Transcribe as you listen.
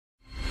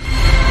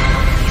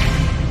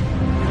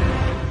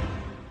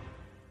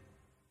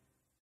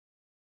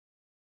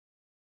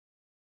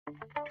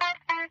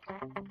We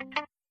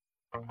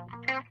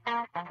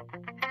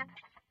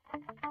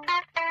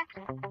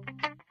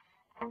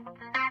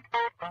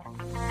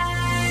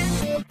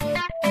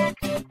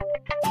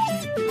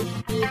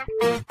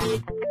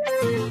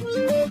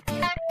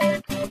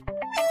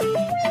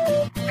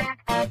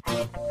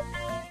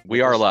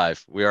are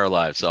live. We are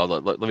live. So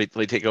let me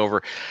take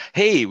over.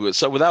 Hey,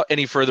 so without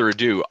any further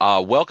ado,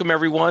 welcome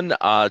everyone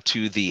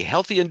to the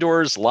Healthy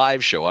Indoors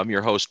live show. I'm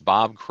your host,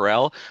 Bob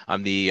Carell.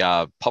 I'm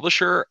the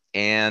publisher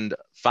and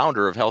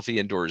founder of Healthy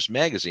Indoors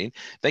magazine.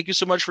 Thank you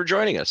so much for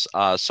joining us.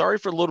 Sorry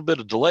for a little bit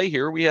of delay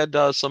here. We had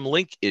some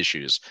link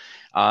issues.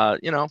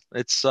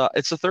 It's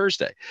a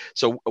Thursday,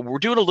 so we're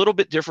doing a little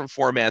bit different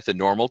format than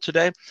normal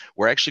today.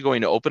 We're actually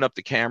going to open up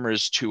the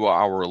cameras to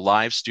our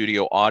live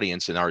studio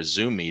audience in our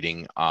Zoom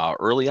meeting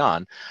early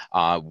on.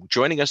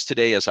 Joining us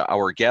today as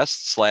our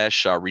guest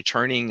slash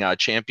returning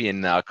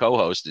champion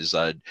co-host is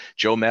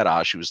Joe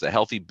Medosh, who's the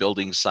healthy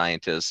building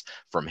scientist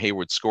from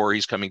Hayward Score.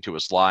 He's coming to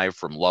us live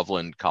from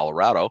Loveland,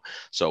 Colorado.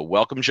 So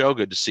welcome, Joe.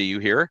 Good to see you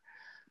here.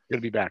 Good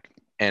to be back.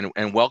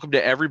 And welcome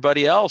to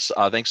everybody else.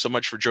 Thanks so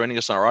much for joining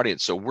us on our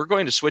audience. So we're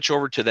going to switch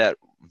over to that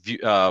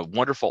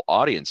wonderful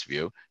audience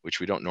view, which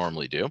we don't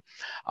normally do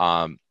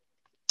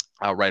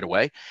right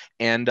away.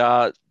 And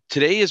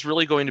today is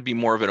really going to be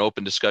more of an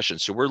open discussion.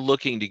 So we're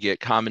looking to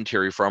get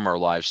commentary from our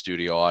live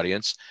studio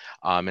audience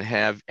and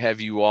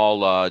have you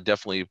all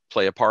definitely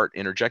play a part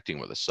interjecting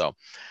with us. So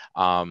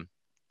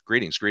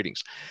greetings.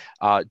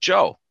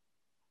 Joe,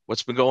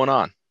 what's been going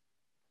on?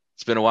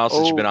 It's been a while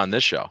since you've been on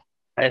this show.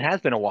 It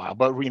has been a while,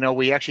 but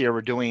we actually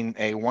are doing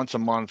a once a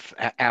month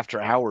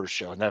after hours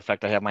show. And in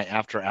fact, I have my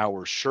after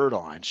hours shirt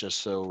on just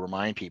so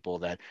remind people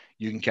that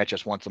you can catch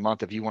us once a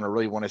month if you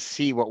really want to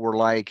see what we're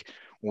like.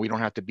 We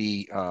don't have to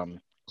be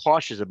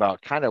cautious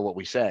about kind of what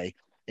we say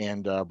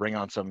and bring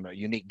on some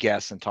unique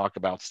guests and talk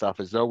about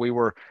stuff as though we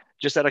were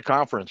just at a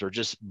conference or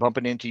just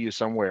bumping into you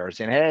somewhere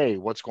saying, hey,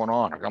 what's going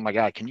on? Or, oh my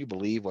God, can you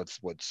believe what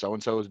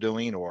so-and-so is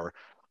doing? Or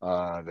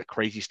the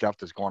crazy stuff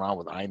that's going on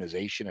with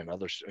ionization and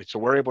others. So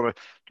we're able to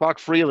talk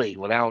freely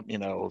without,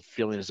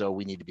 feeling as though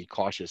we need to be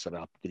cautious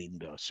about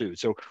getting sued.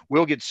 So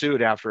we'll get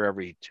sued after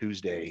every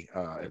Tuesday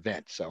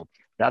event. So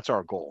that's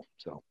our goal.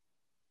 So.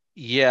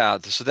 Yeah,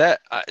 so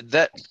that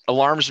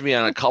alarms me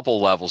on a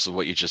couple levels of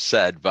what you just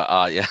said,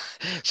 but yeah.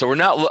 So we're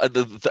not.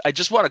 I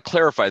just want to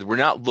clarify that we're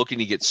not looking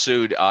to get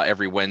sued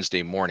every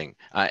Wednesday morning.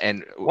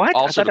 And what?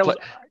 Also, that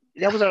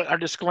was our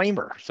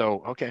disclaimer.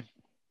 So okay.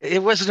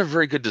 It wasn't a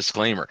very good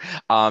disclaimer.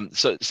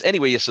 So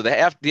anyway, so the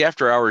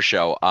after hours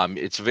show,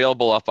 it's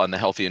available up on the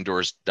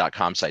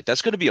healthyindoors.com site.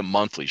 That's going to be a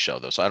monthly show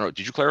though. So I don't know.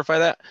 Did you clarify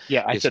that?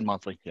 Yeah, I said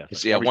monthly. Yeah.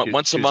 Yeah.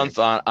 Once a month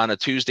on a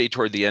Tuesday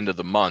toward the end of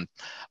the month,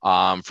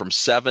 from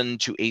 7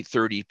 to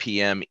 8:30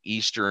 p.m.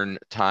 Eastern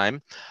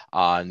time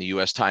in the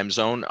U.S. time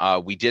zone.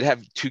 We did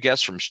have two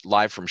guests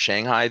live from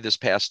Shanghai this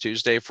past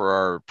Tuesday for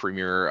our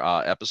premiere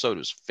episode. It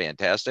was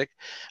fantastic.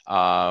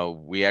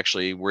 We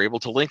actually were able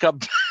to link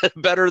up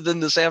better than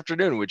this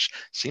afternoon, which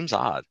seems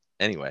odd.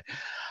 Anyway,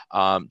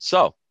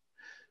 so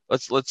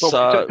let's.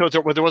 So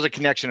there was a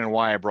connection in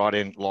why I brought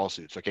in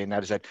lawsuits. Okay, and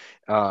that is that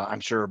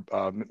I'm sure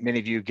many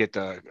of you get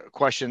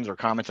questions or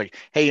comments like,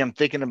 "Hey, I'm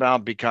thinking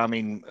about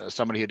becoming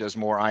somebody who does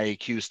more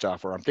IAQ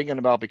stuff, or I'm thinking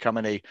about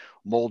becoming a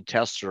mold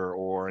tester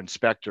or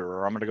inspector,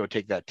 or I'm going to go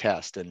take that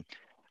test." And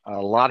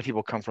a lot of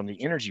people come from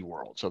the energy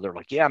world, so they're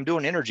like, "Yeah, I'm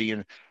doing energy."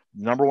 And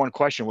number one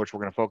question, which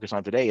we're going to focus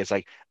on today, is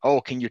like,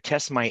 "Oh, can you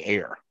test my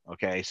air?"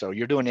 Okay, so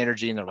you're doing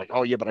energy, and they're like,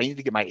 "Oh, yeah, but I need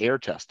to get my air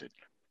tested."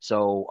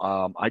 So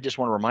I just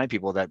want to remind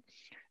people that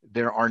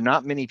there are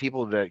not many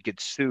people that get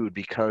sued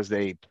because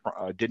they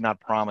did not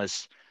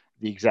promise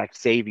the exact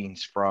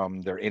savings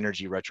from their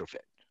energy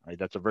retrofit. Right?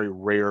 That's a very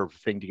rare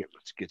thing to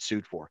get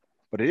sued for.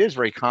 But it is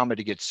very common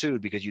to get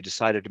sued because you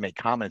decided to make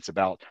comments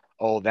about,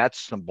 oh, that's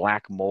some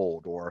black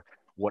mold or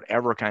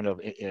whatever kind of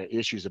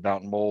issues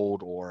about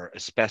mold or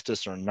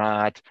asbestos or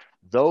not.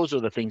 Those are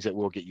the things that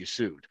will get you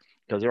sued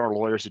because there are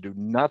lawyers who do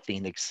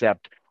nothing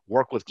except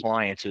work with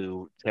clients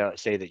who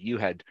say that you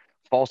had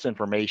false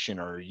information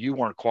or you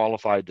weren't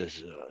qualified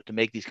to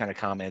make these kind of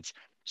comments.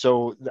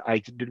 So I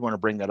did want to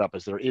bring that up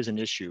as there is an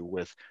issue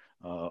with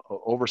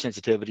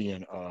oversensitivity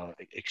and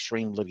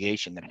extreme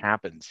litigation that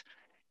happens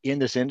in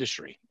this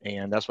industry.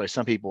 And that's why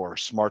some people are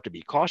smart to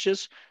be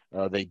cautious.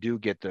 They do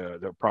get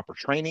the proper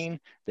training.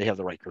 They have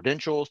the right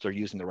credentials. They're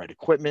using the right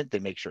equipment. They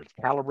make sure it's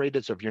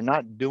calibrated. So if you're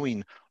not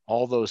doing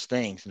all those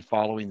things and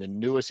following the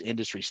newest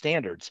industry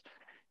standards,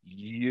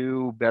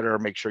 you better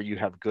make sure you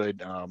have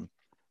good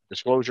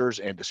disclosures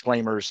and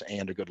disclaimers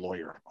and a good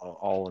lawyer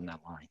all in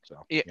that line.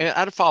 So yeah. And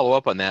I'd follow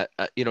up on that.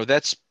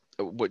 That's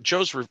what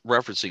Joe's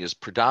referencing is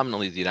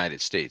predominantly the United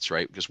States,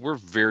 right? Because we're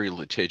very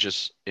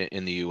litigious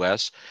in the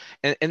U.S.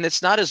 and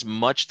it's not as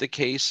much the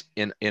case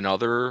in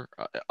other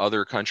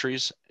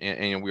countries,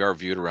 and we are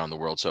viewed around the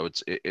world. So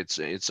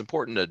it's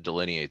important to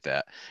delineate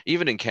that.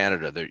 Even in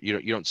Canada, there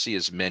you don't see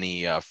as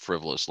many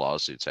frivolous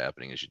lawsuits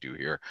happening as you do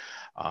here.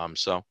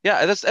 So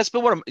yeah, that's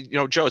been one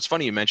of Joe. It's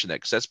funny you mentioned that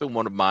because that's been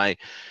one of my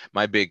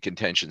big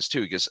contentions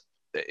too. Because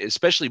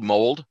especially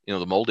mold,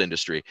 the mold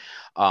industry,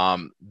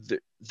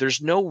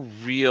 there's no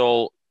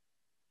real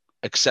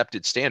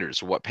accepted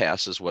standards of what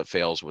passes, what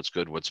fails, what's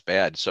good, what's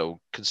bad.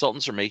 So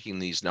consultants are making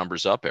these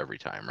numbers up every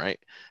time, right?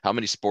 How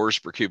many spores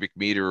per cubic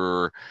meter,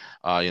 or,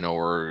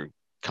 or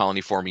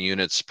colony forming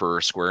units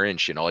per square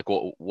inch, like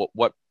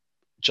what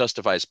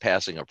justifies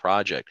passing a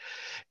project.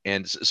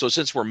 And so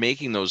since we're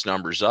making those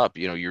numbers up,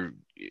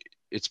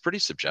 it's pretty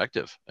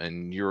subjective,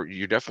 and you're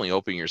definitely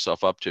opening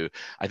yourself up to,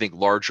 I think,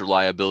 larger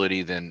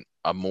liability than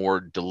a more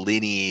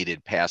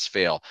delineated pass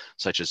fail,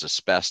 such as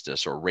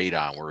asbestos or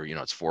radon, where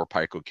it's 4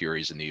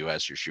 picocuries in the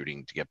US you're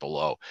shooting to get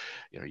below.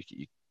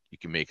 You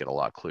can make it a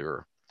lot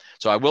clearer.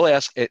 So I will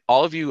ask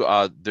all of you,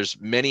 there's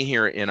many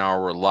here in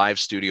our live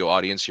studio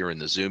audience here in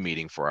the Zoom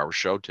meeting for our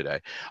show today.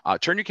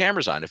 Turn your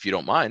cameras on if you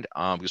don't mind,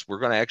 because we're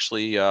going to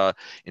actually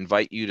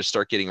invite you to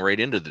start getting right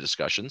into the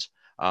discussions.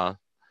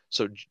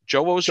 So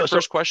Joe, what was your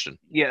first question?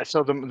 Yeah,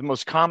 so the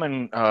most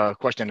common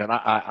question that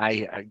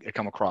I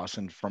come across,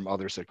 and from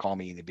others that call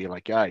me and they'd be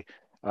like,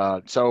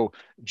 so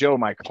Joe,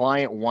 my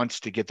client wants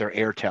to get their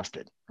air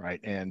tested,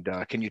 right? And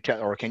can you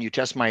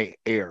test my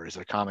air is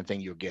a common thing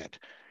you'll get.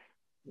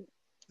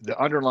 The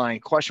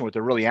underlying question, what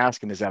they're really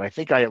asking is that I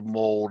think I have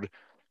mold.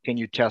 Can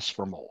you test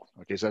for mold?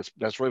 Okay, so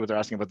that's really what they're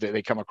asking. But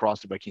they come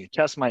across it, but can you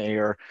test my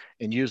air?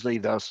 And usually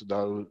those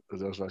doing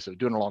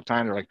it a long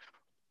time, they're like,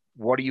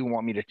 what do you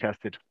want me to test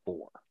it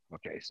for?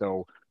 Okay,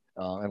 so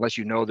unless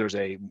there's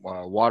a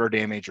water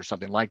damage or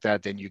something like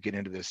that, then you get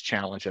into this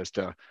challenge as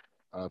to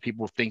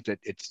people think that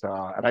it's,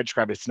 and I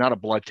describe it's not a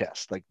blood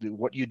test. Like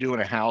what you do in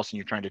a house and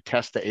you're trying to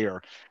test the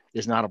air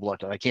is not a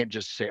blood test. I can't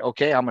just say,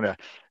 okay, I'm going to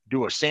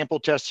do a sample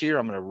test here.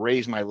 I'm going to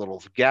raise my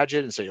little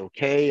gadget and say,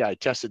 okay, I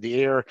tested the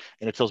air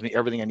and it tells me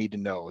everything I need to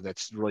know.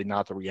 That's really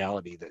not the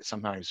reality. That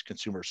sometimes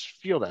consumers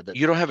feel that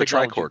you don't have a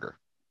tricorder.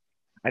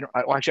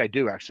 Actually, I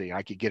do. Actually,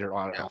 I could get it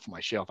off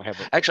my shelf. I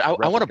have.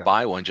 I want to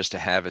buy one just to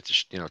have it,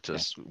 to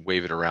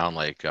wave it around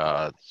like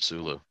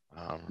Sulu.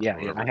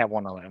 I have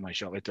one on my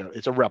shelf.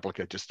 It's a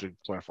replica, just to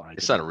clarify.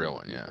 It's not a real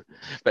one, yeah.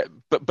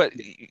 But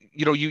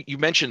you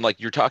mentioned,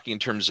 like, you're talking in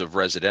terms of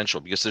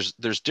residential, because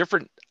there's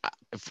different,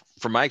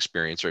 from my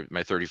experience, or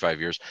my 35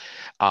 years,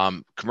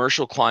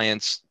 commercial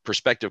clients,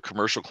 prospective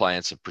commercial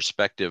clients, and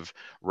prospective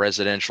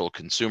residential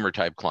consumer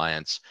type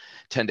clients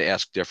tend to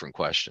ask different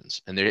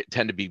questions, and they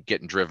tend to be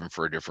getting driven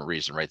for a different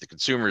reason, right? The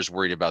consumer is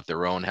worried about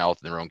their own health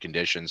and their own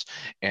conditions,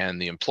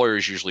 and the employer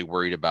is usually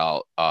worried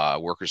about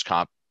workers'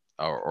 comp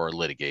or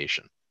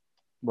litigation.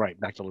 Right,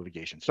 back to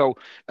litigation. So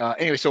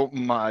anyway,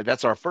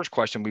 that's our first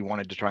question we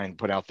wanted to try and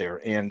put out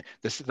there. And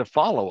this is the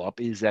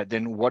follow-up, is that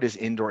then what is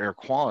indoor air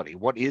quality?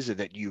 What is it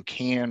that you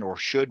can or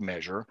should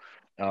measure?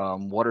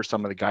 What are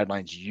some of the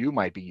guidelines you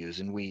might be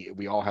using?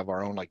 We all have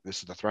our own, like, this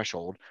is the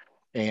threshold.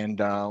 And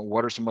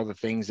what are some other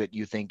things that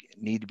you think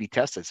need to be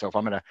tested? So if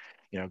I'm going to,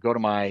 go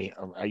to I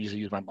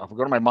usually if I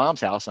go to my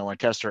mom's house and I want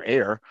to test her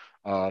air,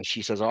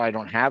 she says, oh, I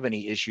don't have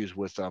any issues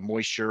with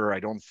moisture. I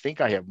don't think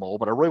I have mold,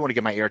 but I really want to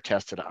get my air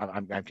tested.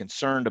 I'm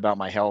concerned about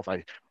my health.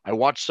 I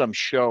watched some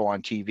show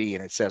on TV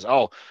and it says,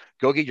 oh,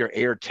 go get your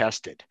air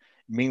tested.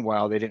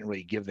 Meanwhile, they didn't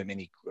really give them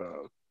any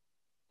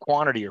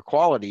quantity or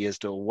quality as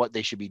to what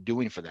they should be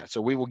doing for that. So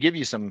we will give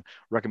you some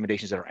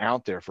recommendations that are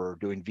out there for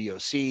doing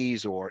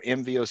VOCs or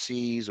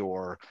MVOCs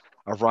or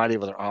a variety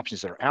of other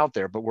options that are out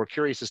there. But we're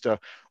curious as to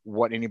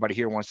what anybody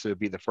here wants to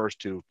be the first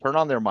to turn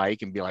on their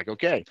mic and be like,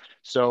 okay,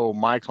 so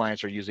my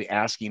clients are usually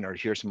asking, or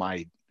here's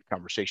my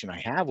conversation I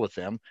have with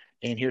them,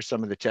 and here's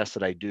some of the tests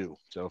that I do.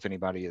 So if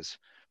anybody is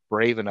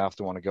brave enough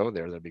to want to go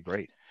there, that'd be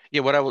great.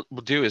 Yeah, what I will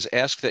do is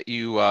ask that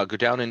you go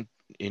down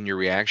in your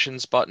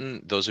reactions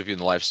button. Those of you in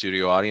the live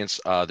studio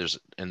audience, there's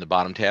in the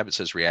bottom tab, it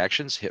says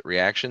reactions, hit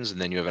reactions, and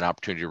then you have an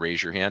opportunity to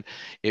raise your hand.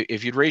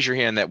 If you'd raise your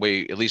hand, that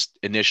way, at least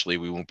initially,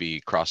 we won't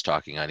be cross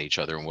talking on each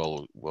other, and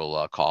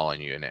we'll call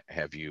on you and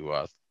have you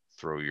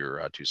throw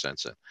your 2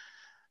 cents in.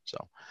 So,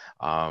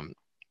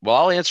 well,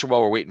 I'll answer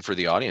while we're waiting for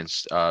the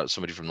audience,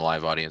 somebody from the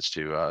live audience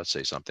to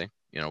say something,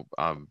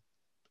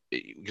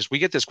 because we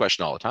get this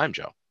question all the time,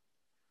 Joe.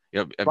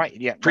 Right,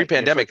 yeah,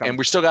 pre-pandemic, and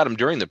we still got them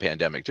during the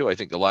pandemic too. I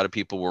think a lot of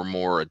people were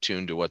more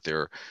attuned to what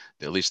at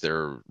least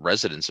their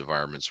residence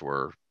environments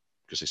were,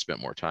 because they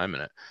spent more time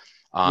in it.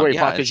 I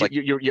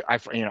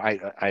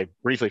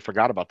briefly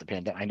forgot about the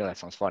pandemic. I know that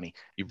sounds funny.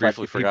 You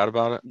briefly forgot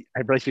about it?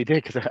 I briefly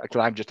did, because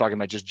I'm just talking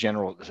about just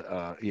general,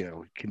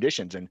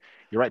 conditions. And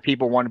you're right.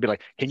 People want to be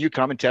like, can you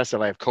come and test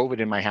if I have COVID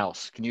in my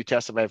house? Can you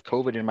test if I have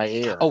COVID in my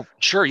air? Oh,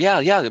 sure.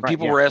 Yeah.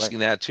 People were asking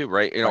that too,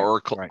 right?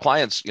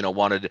 Clients,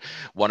 wanted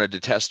to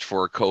test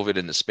for COVID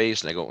in the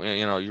space, and they go,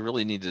 you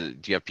really need to.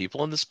 Do you have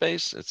people in the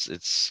space?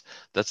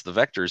 That's the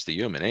vector is the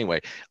human.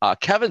 Anyway,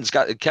 Kevin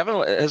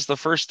has the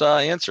first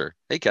answer.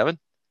 Hey, Kevin.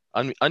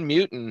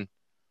 Unmute and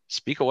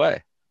speak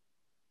away.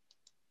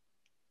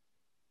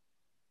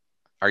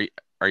 Are you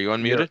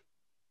unmuted?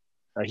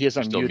 He is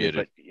unmuted,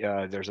 but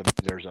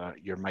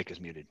your mic is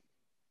muted.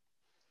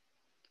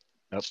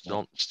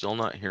 Nope, still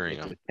not hearing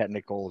him.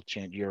 Technical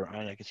change.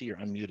 I can see you're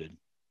unmuted.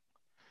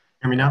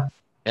 Hear me now?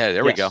 Yeah,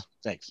 there we go.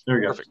 Thanks. There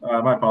we go.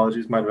 My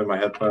apologies. Might have been my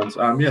headphones.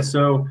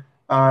 So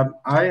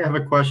I have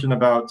a question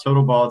about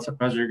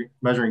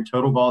measuring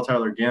total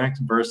volatile organics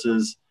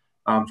versus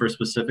for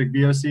specific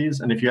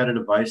VOCs, and if you had a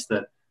device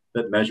that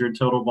measured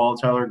total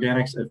volatile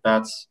organics, if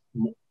that's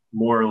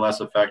more or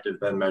less effective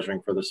than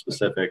measuring for the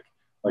specific,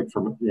 like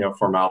for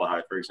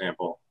formaldehyde, for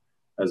example,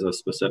 as a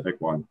specific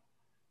one.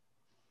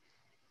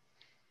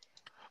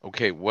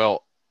 Okay,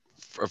 well,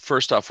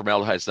 first off,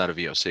 formaldehyde is not a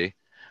VOC.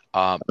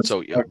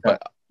 So, Okay.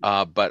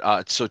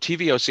 so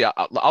TVOC,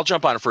 I'll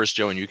jump on it first,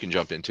 Joe, and you can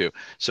jump in too.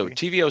 So Okay.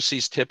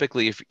 TVOCs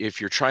typically,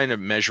 if you're trying to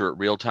measure it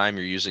real time,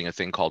 you're using a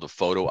thing called a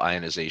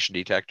photoionization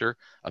detector,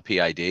 a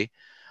PID.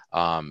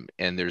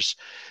 And there's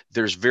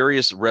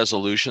various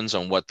resolutions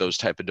on what those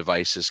type of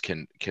devices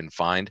can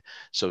find.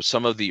 So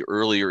some of the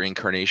earlier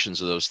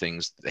incarnations of those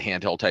things, the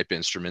handheld type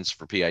instruments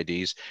for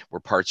PIDs, were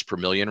parts per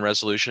million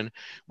resolution,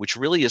 which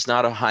really is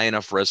not a high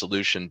enough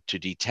resolution to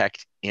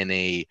detect in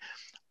a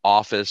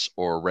office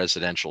or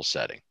residential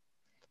setting.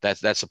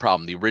 That's the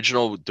problem. The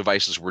original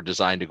devices were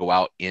designed to go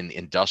out in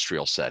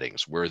industrial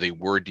settings where they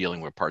were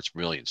dealing with parts per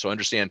million. So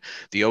understand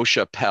the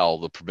OSHA PEL,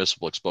 the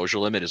permissible exposure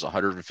limit, is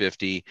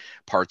 150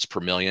 parts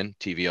per million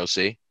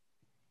TVOC.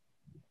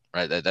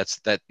 Right. That's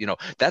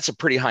a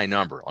pretty high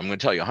number. I'm going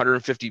to tell you,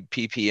 150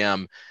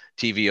 ppm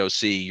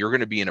TVOC, you're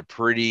going to be in a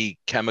pretty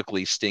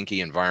chemically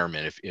stinky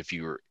environment if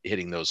you're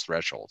hitting those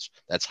thresholds.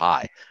 That's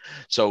high.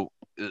 So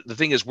the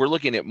thing is, we're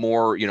looking at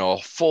more,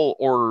 full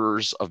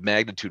orders of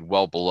magnitude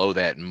well below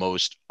that in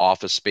most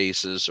office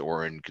spaces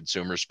or in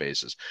consumer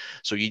spaces.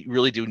 So you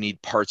really do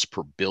need parts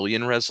per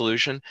billion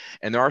resolution.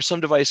 And there are some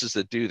devices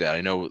that do that.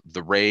 I know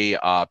the Ray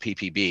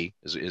PPB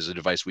is a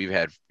device we've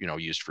had,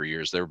 used for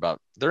years. They're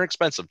an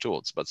expensive tool.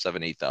 It's about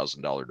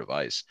 $7,000-8,000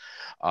 device.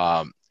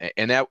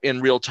 And that in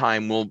real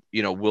time,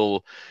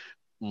 we'll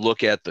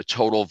look at the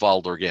total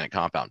volatile organic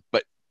compound.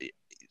 But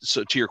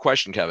so to your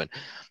question, Kevin,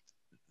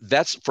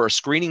 that's for a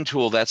screening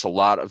tool. That's a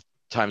lot of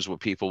times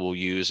what people will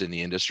use in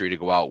the industry to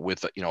go out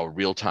with, a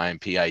real-time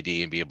PID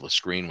and be able to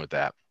screen with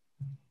that,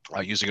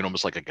 using it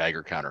almost like a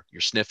Geiger counter. You're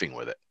sniffing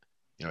with it.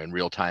 In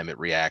real time, it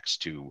reacts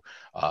to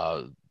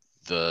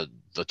the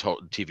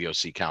total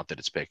TVOC count that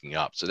it's picking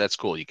up. So that's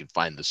cool. You can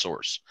find the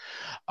source.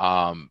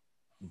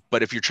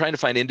 But if you're trying to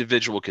find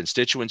individual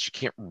constituents, you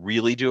can't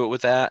really do it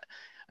with that.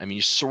 I mean,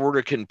 you sort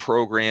of can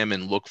program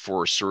and look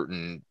for a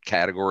certain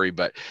category,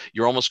 but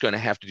you're almost going to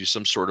have to do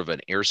some sort of an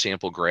air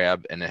sample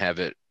grab and have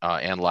it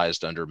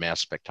analyzed under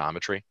mass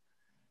spectrometry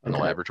in the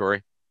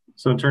laboratory.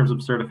 So in terms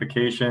of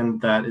certification,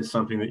 that is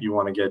something that you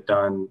want to get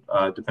done,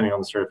 depending on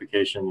the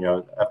certification,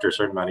 after a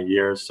certain amount of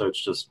years. So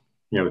it's just,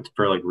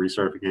 for like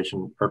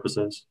recertification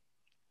purposes.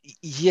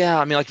 Yeah,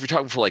 I mean, like if you're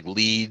talking for like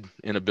lead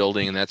in a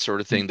building and that sort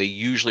of thing, they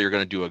usually are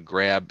going to do a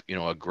grab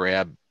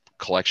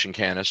collection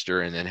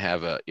canister and then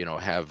they'll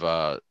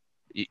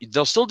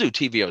still do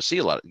TVOC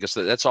a lot because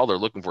that's all they're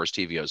looking for is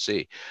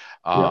TVOC.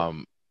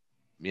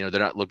 They're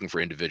not looking for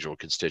individual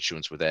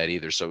constituents with that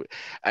either. So,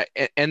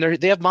 and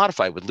they have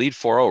modified with Lead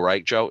 4.0,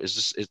 right, Joe?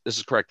 This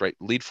is correct, right?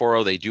 Lead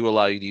 4.0, they do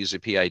allow you to use a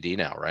PID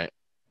now, right?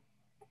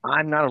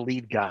 I'm not a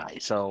lead guy,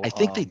 so I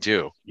think they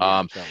do.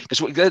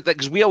 Because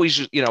we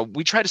always,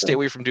 we try to stay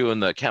away from doing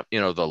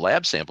the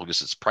lab sample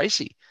because it's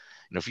pricey.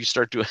 If you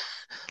start doing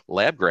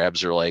lab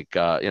grabs, are like,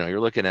 you're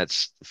looking at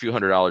a few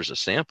 $100s a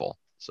sample.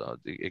 So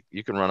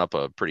you can run up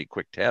a pretty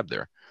quick tab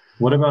there.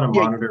 What about a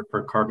monitor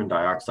for carbon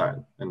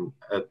dioxide and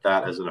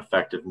that as an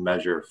effective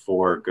measure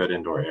for good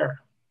indoor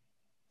air?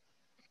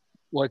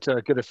 Well, it's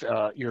good if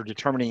you're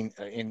determining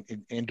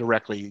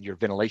indirectly your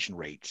ventilation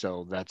rate.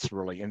 So that's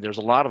really, and there's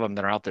a lot of them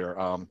that are out there.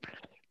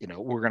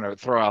 We're going to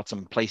throw out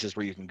some places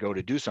where you can go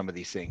to do some of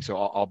these things. So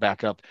I'll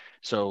back up.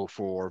 So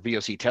for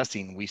VOC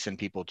testing, we send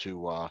people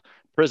to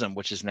Prism,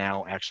 which is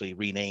now actually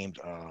renamed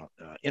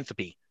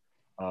Enthalpy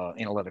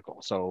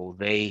Analytical. So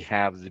they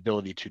have the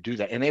ability to do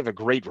that. And they have a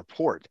great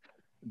report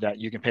that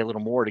you can pay a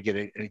little more to get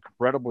an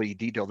incredibly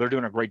detailed. They're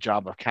doing a great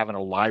job of having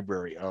a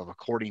library of,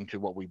 according to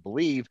what we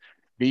believe,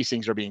 these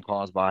things are being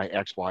caused by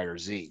X, Y, or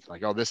Z.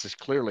 Like, oh, this is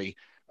clearly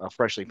a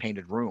freshly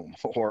painted room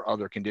or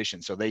other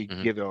conditions. So they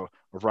give a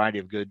variety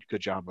of good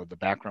job of the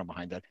background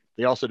behind that.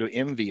 They also do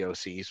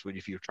MVOCs, which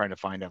if you're trying to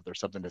find out if there's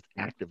something that's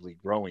actively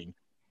growing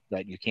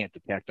that you can't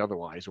detect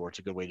otherwise, or it's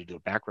a good way to do a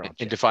background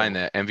check. And define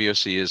that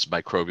MVOC is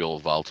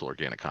microbial volatile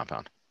organic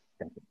compound.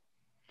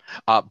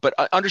 But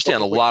I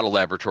understand a lot of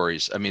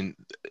laboratories. I mean,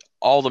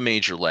 all the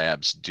major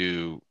labs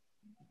do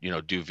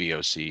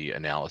VOC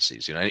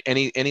analyses.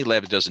 Any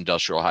lab that does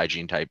industrial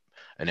hygiene type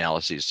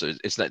analyses. So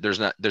it's not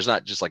there's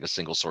not just like a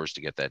single source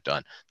to get that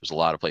done. There's a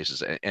lot of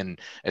places, and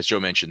as Joe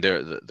mentioned,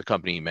 the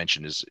company you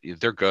mentioned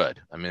they're good.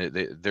 I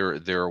mean,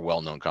 they're a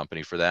well-known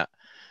company for that.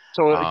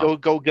 So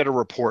go get a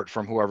report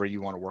from whoever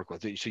you want to work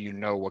with, so you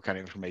know what kind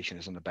of information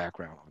is in the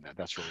background on that.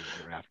 That's really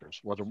what you're after.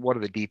 What are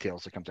the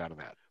details that comes out of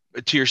that?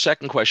 To your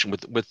second question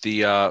with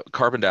the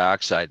carbon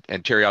dioxide,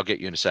 and Terry, I'll get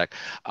you in a sec.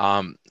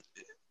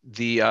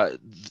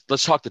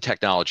 Let's talk the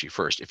technology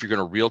first. If you're going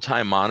to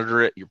real-time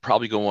monitor it, you're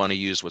probably going to want to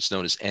use what's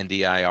known as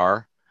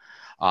NDIR,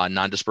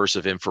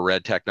 non-dispersive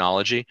infrared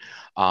technology,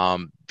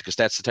 because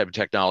that's the type of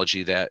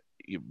technology that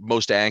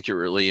most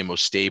accurately and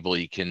most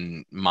stably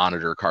can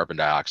monitor carbon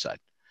dioxide.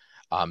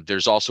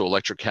 There's also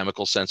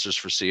electrochemical sensors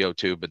for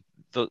CO2, but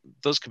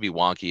those can be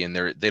wonky, and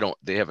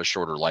they have a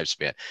shorter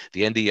lifespan.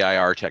 The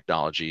NDIR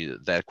technology,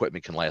 that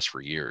equipment can last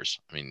for years.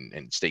 I mean,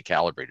 and stay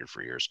calibrated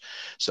for years.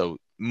 So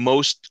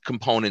most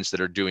components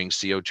that are doing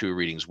CO2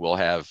 readings will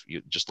have,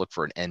 you just look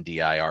for an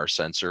NDIR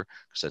sensor,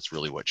 because that's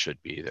really what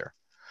should be there.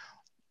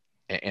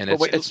 And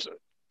let's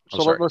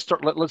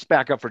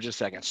back up for just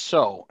a second.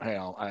 So,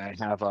 I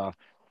have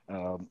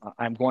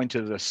I'm going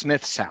to the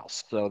Smith's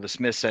house. So the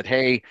Smith said,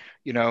 hey,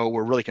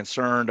 we're really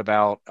concerned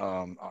about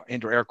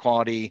indoor air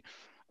quality.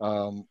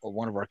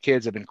 One of our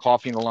kids have been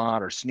coughing a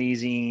lot or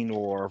sneezing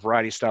or a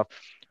variety of stuff.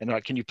 And they're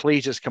like, can you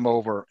please just come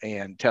over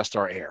and test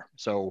our air?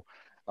 So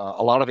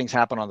a lot of things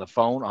happen on the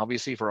phone,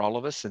 obviously, for all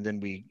of us. And then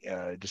we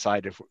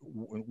decide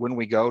when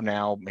we go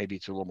now, maybe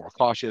it's a little more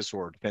cautious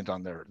or depends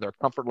on their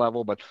comfort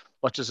level. But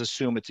let's just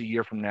assume it's a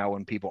year from now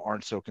when people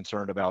aren't so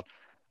concerned about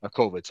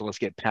COVID. So let's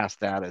get past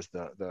that as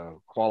the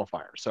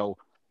qualifier. So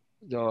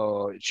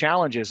the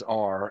challenges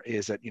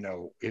is that,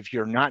 if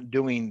you're not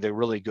doing the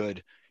really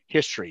good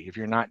history, if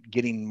you're not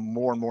getting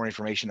more and more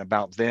information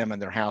about them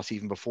and their house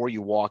even before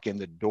you walk in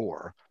the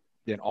door,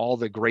 then all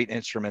the great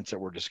instruments that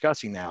we're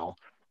discussing now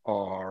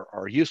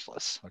are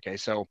useless. Okay.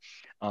 So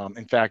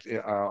in fact,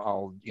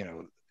 I'll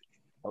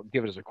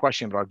give it as a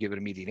question, but I'll give it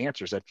immediate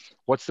answers. That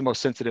what's the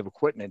most sensitive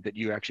equipment that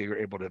you actually are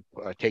able to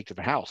take to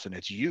the house? And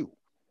it's you.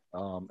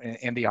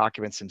 And the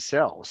occupants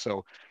themselves.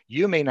 So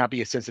you may not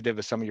be as sensitive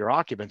as some of your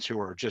occupants who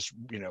are just,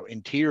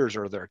 in tears,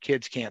 or their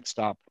kids can't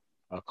stop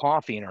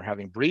coughing or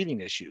having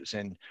breathing issues.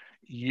 And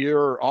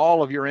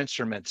all of your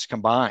instruments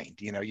combined,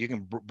 you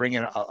can bring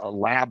in a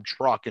lab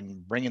truck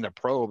and bring in the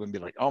probe and be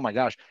like, oh my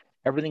gosh,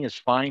 everything is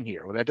fine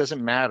here. Well, that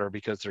doesn't matter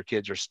because their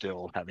kids are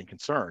still having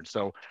concerns.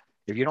 So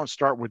if you don't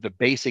start with the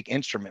basic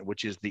instrument,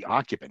 which is the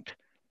occupant,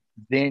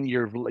 then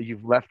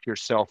you've left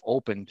yourself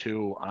open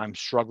to, I'm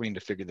struggling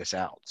to figure this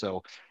out.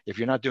 So if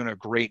you're not doing a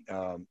great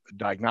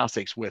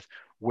diagnostics with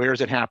where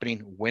is it happening,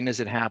 when is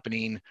it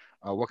happening,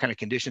 what kind of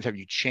conditions, have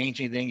you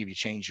changed anything? Have you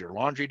changed your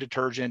laundry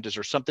detergent? Is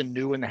there something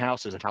new in the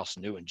house? Is the house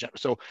new in general?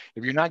 So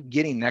if you're not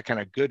getting that kind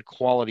of good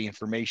quality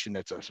information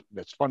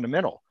that's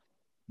fundamental,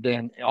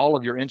 then all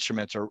of your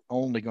instruments are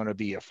only going to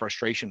be a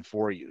frustration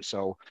for you.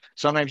 So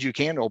sometimes you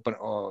can open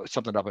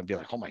something up and be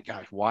like, oh my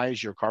gosh, why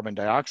is your carbon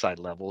dioxide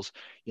levels,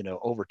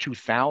 over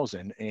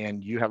 2000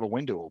 and you have a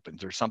window open?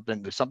 There's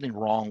something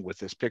wrong with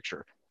this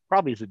picture.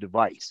 Probably is a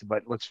device,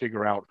 but let's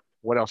figure out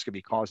what else could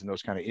be causing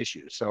those kind of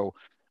issues. So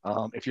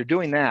if you're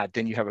doing that,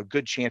 then you have a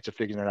good chance of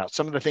figuring it out.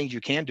 Some of the things you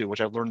can do,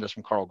 which I've learned this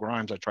from Carl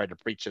Grimes, I try to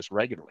preach this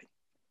regularly,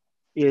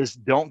 is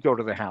don't go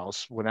to the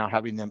house without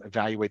having them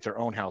evaluate their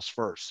own house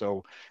first.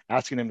 So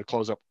asking them to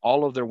close up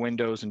all of their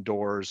windows and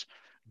doors,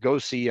 go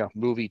see a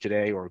movie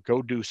today, or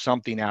go do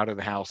something out of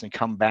the house and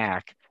come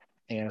back.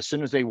 And as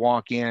soon as they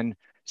walk in,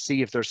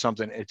 see if there's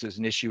something, it's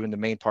an issue in the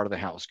main part of the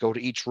house. Go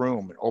to each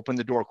room and open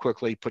the door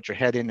quickly, put your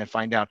head in and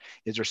find out,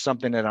 is there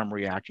something that I'm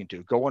reacting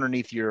to? Go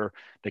underneath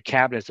the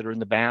cabinets that are in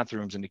the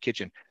bathrooms and the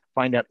kitchen.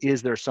 Find out,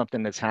 is there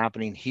something that's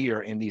happening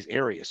here in these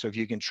areas? So if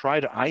you can try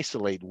to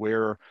isolate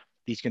where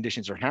these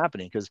conditions are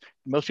happening, because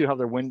most people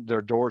have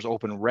their doors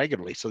open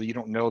regularly, so you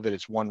don't know that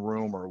it's one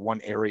room or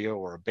one area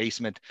or a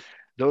basement.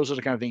 Those are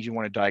the kind of things you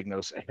want to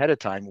diagnose ahead of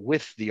time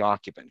with the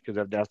occupant, because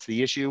if that's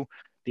the issue,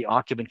 the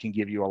occupant can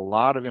give you a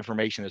lot of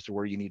information as to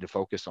where you need to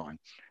focus on.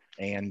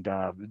 And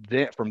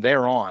from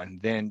there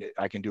on, then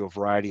I can do a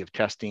variety of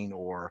testing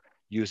or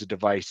use a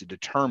device to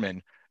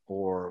determine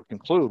or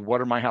conclude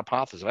what are my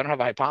hypotheses. If I don't have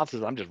a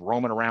hypothesis, I'm just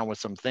roaming around with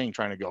something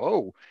trying to go,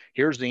 oh,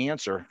 here's the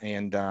answer.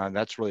 And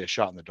that's really a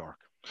shot in the dark.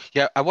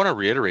 Yeah, I want to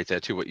reiterate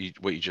that too, what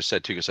you just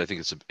said too, because I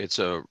think it's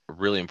a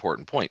really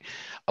important point.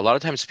 A lot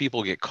of times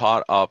people get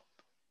caught up,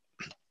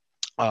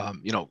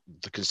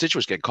 the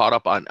constituents get caught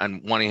up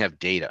on wanting to have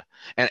data,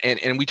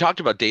 and we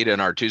talked about data in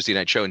our Tuesday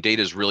night show, and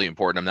data is really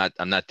important.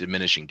 I'm not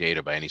diminishing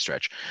data by any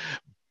stretch,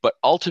 but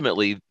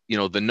ultimately,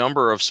 the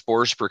number of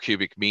spores per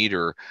cubic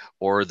meter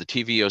or the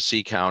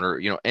TVOC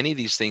counter, any of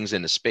these things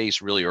in the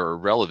space really are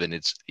irrelevant.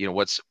 It's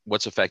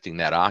what's affecting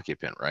that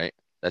occupant, right?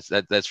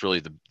 That's really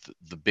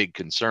the big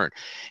concern.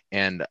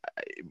 And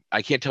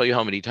I can't tell you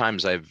how many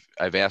times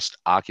I've asked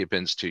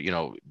occupants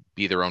to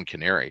be their own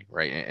canary,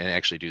 right, and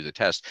actually do the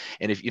test.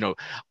 And if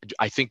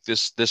I think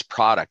this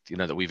product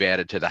that we've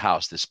added to the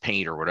house, this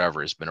paint or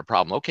whatever, has been a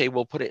problem. Okay,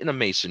 we'll put it in a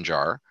mason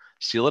jar,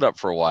 seal it up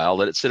for a while,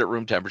 let it sit at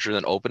room temperature,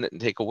 then open it and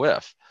take a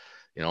whiff.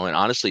 And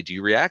honestly, do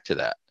you react to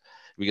that?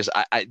 Because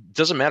it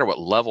doesn't matter what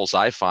levels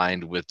I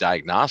find with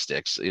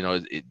diagnostics,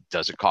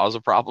 does it cause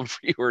a problem for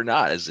you or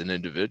not as an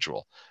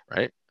individual,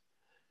 right?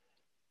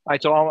 All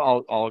right, so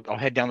I'll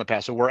head down the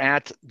path. So we're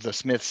at the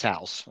Smith's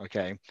house.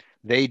 Okay,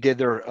 they did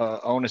their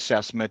own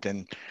assessment,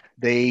 and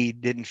they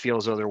didn't feel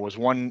as though there was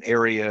one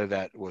area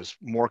that was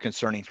more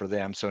concerning for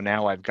them. So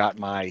now I've got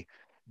my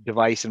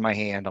device in my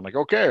hand. I'm like,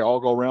 okay, I'll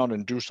go around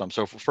and do some.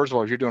 So first of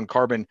all, if you're doing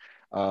carbon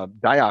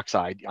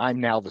dioxide, I'm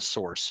now the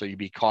source. So you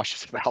be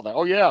cautious about that.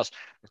 Oh yes,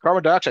 the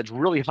carbon dioxide is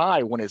really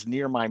high when it's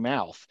near my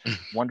mouth.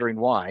 Wondering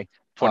why.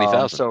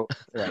 20,000. So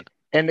right.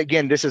 And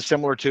again, this is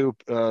similar to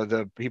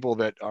the people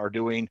that are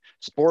doing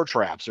spore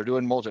traps or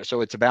doing multi.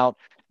 So it's about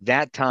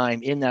that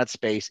time in that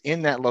space,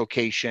 in that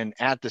location,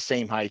 at the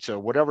same height. So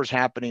whatever's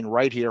happening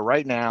right here,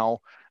 right now,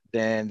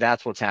 then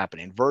that's what's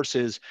happening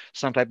versus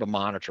some type of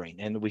monitoring.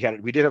 And we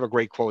did have a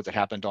great quote that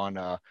happened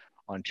on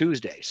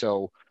Tuesday.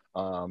 So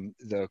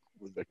the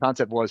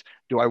concept was,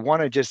 do I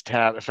want to just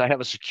have, if I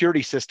have a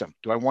security system,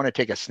 do I want to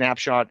take a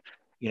snapshot,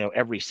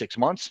 every 6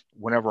 months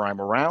whenever I'm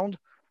around?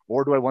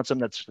 Or do I want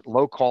something that's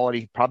low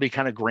quality, probably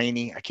kind of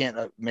grainy? I can't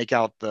make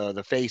out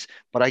the face,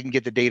 but I can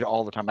get the data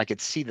all the time. I can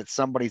see that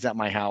somebody's at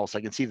my house.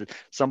 I can see that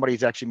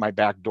somebody's actually my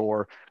back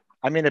door.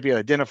 I may not be able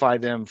to identify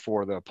them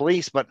for the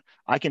police, but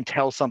I can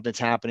tell something's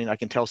happening. I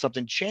can tell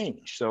something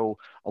changed. So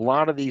a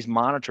lot of these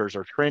monitors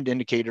are trend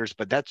indicators,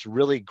 but that's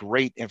really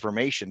great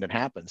information that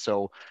happens.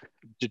 So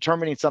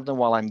determining something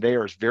while I'm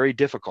there is very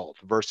difficult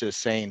versus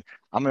saying,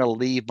 I'm going to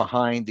leave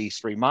behind these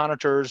 3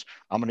 monitors.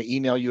 I'm going to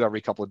email you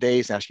every couple of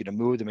days and ask you to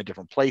move them in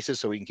different places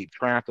so we can keep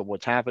track of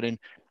what's happening.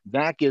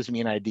 That gives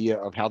me an idea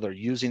of how they're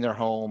using their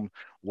home,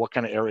 what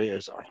kind of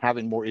areas are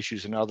having more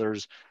issues than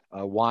others,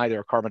 why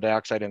their carbon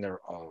dioxide in their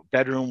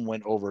bedroom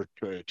went over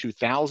to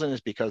 2,000 is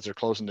because they're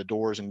closing the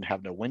doors and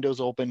have no windows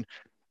open.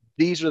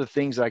 These are the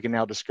things that I can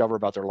now discover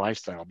about their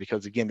lifestyle,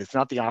 because again, it's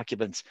not the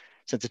occupant's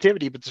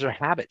sensitivity, but their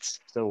habits.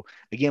 So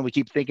again, we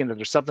keep thinking that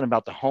there's something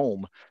about the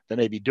home that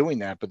may be doing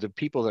that, but the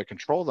people that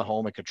control the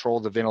home and control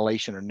the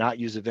ventilation or not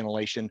use the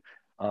ventilation,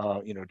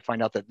 to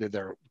find out that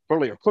they're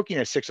clearly cooking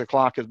at 6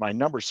 o'clock because my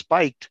number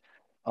spiked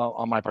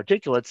on my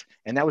particulates,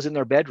 and that was in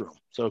their bedroom.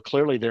 So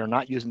clearly they're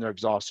not using their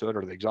exhaust hood,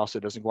 or the exhaust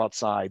hood doesn't go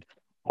outside.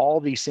 All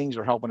these things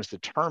are helping us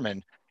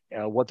determine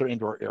what their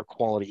indoor air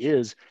quality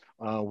is,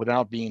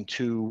 without being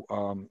too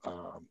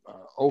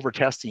over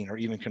testing or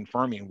even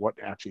confirming what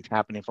actually is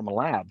happening from a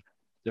lab.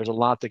 There's a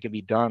lot that can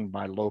be done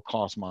by low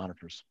cost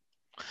monitors.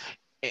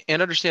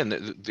 And understand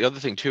that the other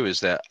thing too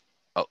is that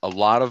a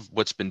lot of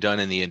what's been done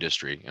in the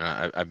industry,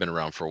 I've been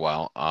around for a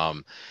while,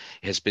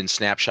 has been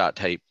snapshot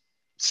type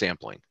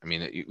sampling. I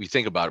mean, we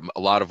think about it, a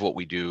lot of what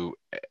we do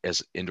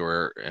as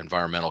indoor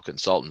environmental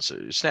consultants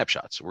is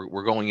snapshots.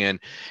 We're going in,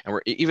 and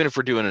even if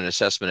we're doing an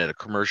assessment at a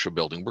commercial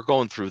building, we're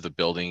going through the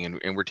building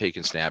and we're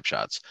taking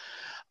snapshots.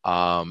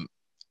 And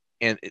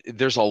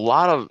there's a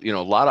lot of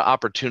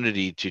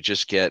opportunity to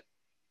just get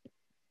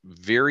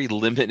very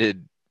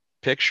limited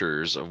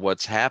pictures of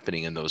what's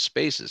happening in those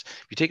spaces.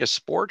 If you take a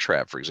spore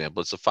trap, for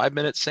example, it's a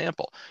 5-minute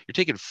sample. You're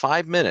taking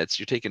 5 minutes,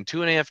 you're taking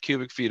 2.5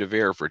 cubic feet of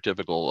air for a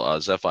typical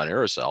Zephon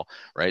aerosol,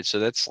 right? So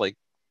that's like,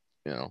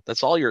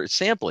 that's all you're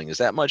sampling is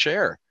that much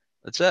air.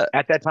 That's it.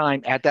 At that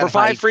time, at that for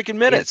 5 freaking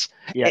minutes.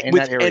 In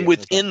that area. And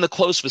within the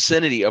close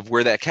vicinity of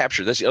where that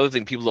captured. That's the other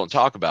thing people don't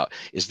talk about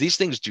is these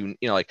things do,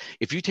 like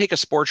if you take a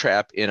spore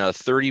trap in a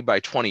 30 by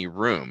 20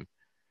 room,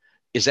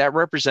 is that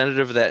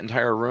representative of that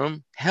entire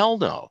room? Hell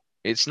no.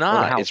 It's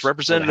not. It's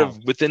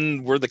representative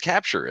within where the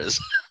capture is.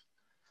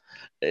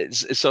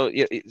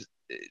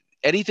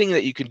 Anything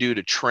that you can do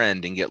to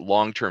trend and get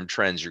long-term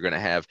trends, you're going to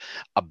have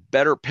a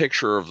better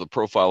picture of the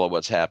profile of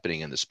what's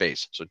happening in the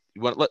space. So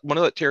you want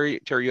to let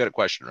Terry, you had a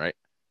question, right?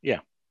 Yeah.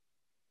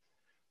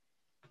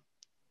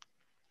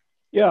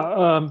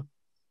 Yeah.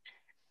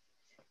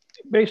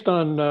 Based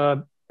on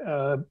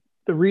the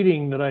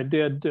reading that I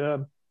did,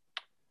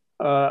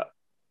 I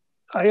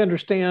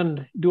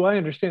understand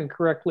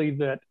correctly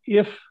that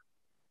if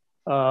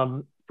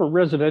for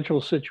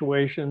residential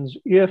situations,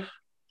 if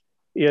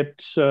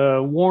it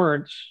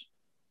warrants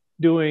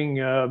doing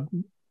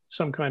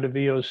some kind of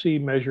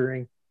VOC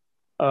measuring,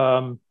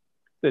 that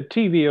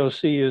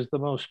TVOC is the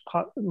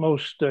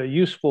most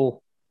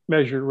useful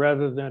measure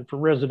rather than for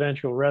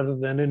residential, rather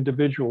than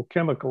individual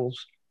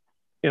chemicals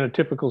in a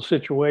typical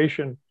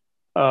situation,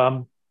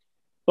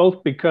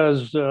 both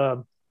because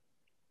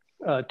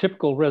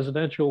typical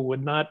residential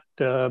would not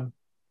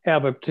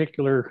have a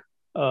particular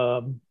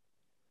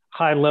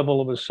high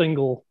level of a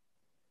single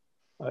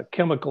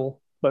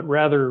chemical, but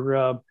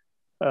rather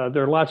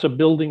there are lots of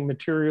building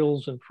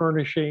materials and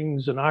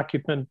furnishings and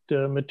occupant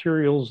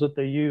materials that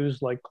they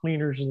use, like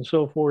cleaners and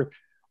so forth,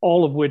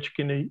 all of which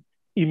can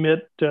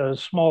emit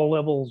small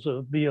levels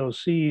of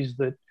VOCs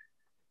that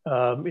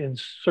in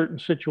certain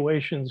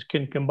situations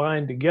can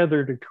combine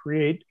together to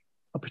create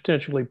a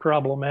potentially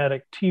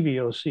problematic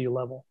TVOC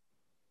level.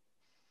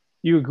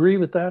 You agree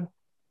with that?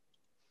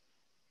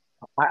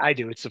 I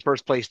do. It's the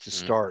first place to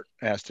start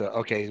as to,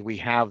 okay, we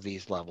have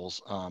these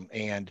levels,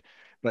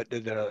 but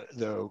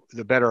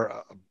the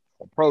better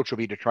approach would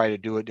be to try to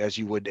do it as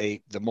you would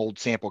the mold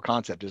sample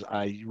concept. Is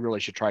I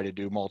really should try to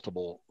do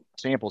multiple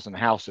samples in the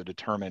house to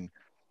determine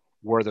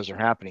where those are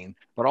happening,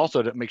 but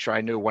also to make sure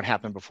I knew what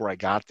happened before I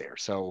got there.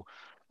 So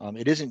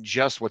it isn't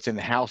just what's in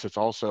the house. It's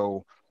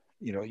also,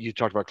 you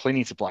talked about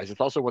cleaning supplies.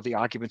 It's also what the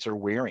occupants are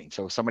wearing.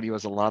 So if somebody who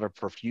has a lot of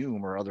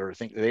perfume or other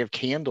things, they have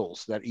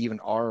candles that even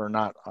are or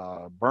not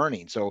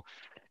burning. So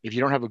if you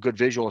don't have a good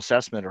visual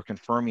assessment or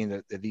confirming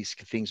that these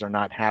things are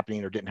not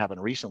happening or didn't happen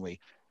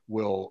recently,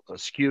 will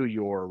skew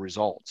your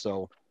results.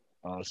 So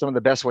some of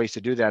the best ways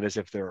to do that is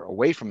if they're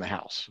away from the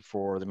house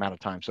for the amount of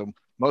time. So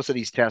most of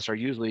these tests are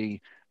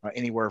usually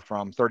anywhere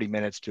from 30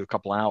 minutes to a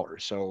couple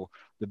hours. So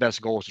the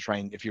best goal is to try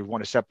and, if you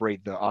want to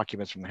separate the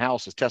occupants from the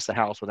house, is test the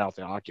house without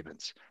the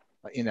occupants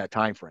in that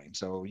time frame.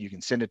 So you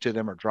can send it to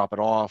them or drop it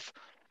off,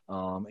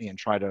 and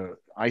try to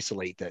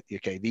isolate that.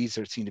 Okay, these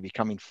seem to be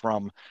coming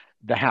from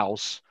the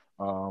house.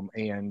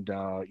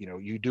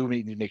 You do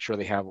need to make sure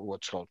they have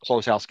what's called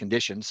closed house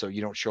conditions, so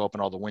you don't show up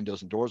and all the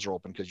windows and doors are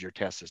open, because your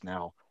test is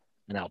now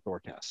an outdoor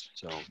test.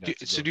 So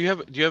do you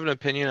have an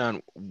opinion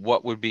on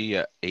what would be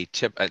a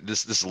tip?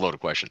 This is a loaded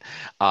question.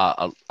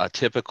 A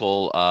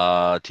typical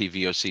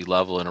TVOC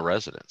level in a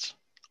residence?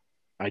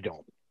 I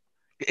don't.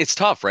 It's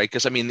tough, right?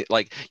 Because I mean,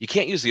 like, you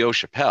can't use the Eau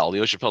Chapelle. The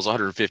Eau Chapelle's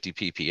 150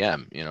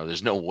 ppm.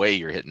 There's no way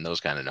you're hitting those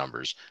kind of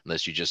numbers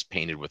unless you just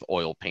painted with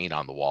oil paint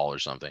on the wall or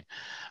something.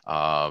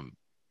 Probably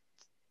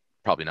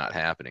not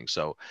happening.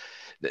 So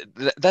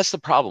that's the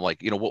problem. Like,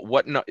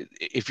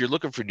 if you're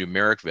looking for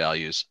numeric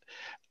values,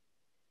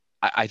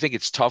 I think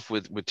it's tough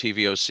with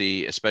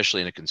TVOC,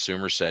 especially in a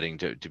consumer setting,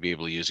 to be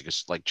able to use it,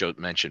 because, like Joe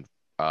mentioned,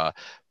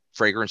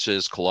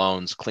 fragrances,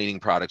 colognes,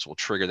 cleaning products will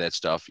trigger that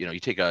stuff. You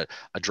take a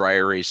dry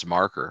erase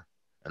marker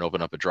and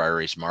open up a dry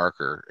erase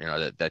marker,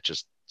 that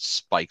just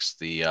spikes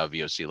the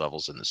VOC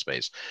levels in the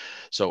space.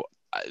 So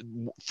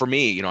for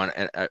me,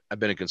 and I've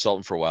been a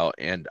consultant for a while,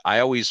 and I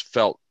always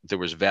felt there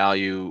was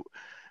value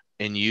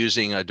in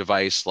using a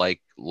device like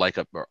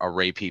a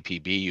Ray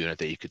PPB unit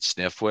that you could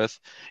sniff with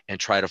and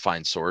try to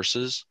find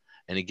sources.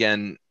 And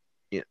again,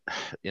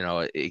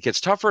 it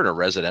gets tougher in a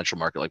residential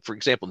market. Like, for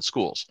example, in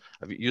schools,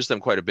 I've used them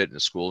quite a bit in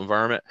a school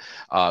environment,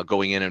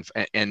 going in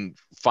and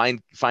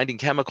finding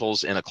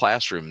chemicals in a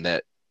classroom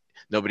that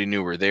nobody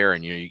knew were there.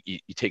 And you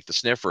take the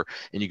sniffer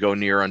and you go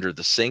near under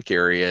the sink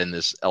area in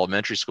this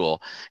elementary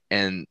school,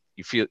 and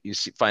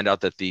find out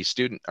that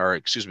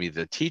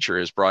the teacher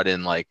has brought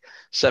in like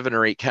 7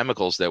 or 8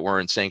 chemicals that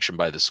weren't sanctioned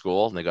by the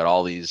school, and they got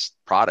all these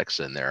products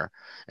in there,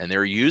 and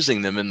they're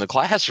using them in the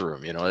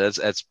classroom.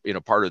 That's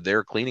part of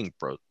their cleaning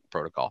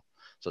protocol.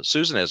 So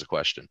Susan has a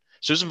question.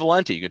 Susan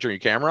Valenti, you can turn your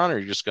camera on, or are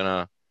you just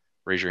gonna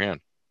raise your hand?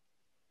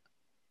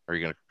 Are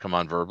you gonna come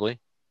on verbally?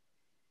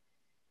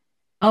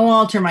 Oh,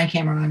 I'll turn my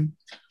camera on.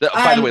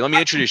 By the way, let me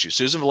introduce you.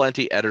 Susan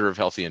Valenti, editor of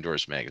Healthy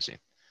Indoors magazine.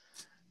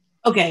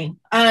 Okay.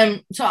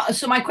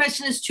 So my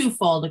question is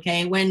twofold.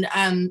 Okay. When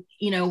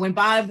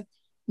Bob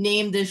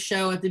named this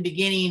show at the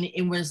beginning,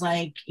 it was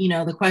like,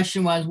 the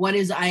question was, what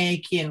is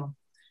IAQ?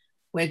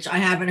 Which I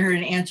haven't heard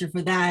an answer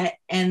for that.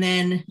 And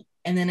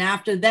then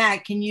after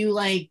that, can you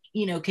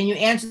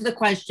answer the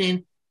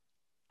question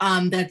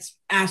that's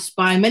asked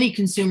by many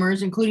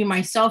consumers, including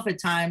myself at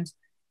times?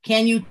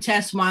 Can you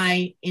test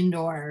my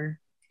indoor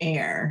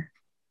air?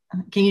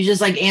 Can you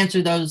just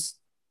answer those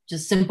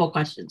just simple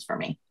questions for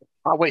me?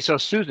 Wait, so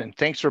Susan,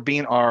 thanks for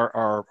being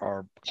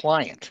our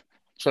client.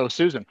 So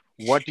Susan,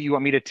 what do you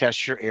want me to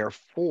test your air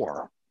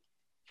for?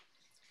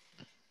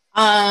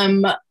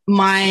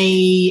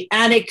 My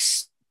attic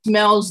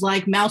smells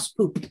like mouse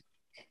poop.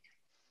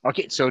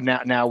 Okay, so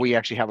now we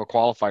actually have a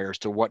qualifier as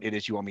to what it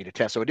is you want me to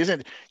test. So it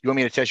isn't you want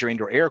me to test your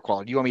indoor air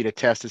quality. You want me to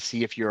test to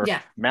see if your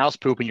mouse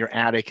poop in your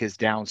attic is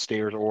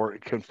downstairs, or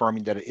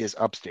confirming that it is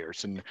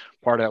upstairs. And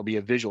part of that will be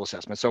a visual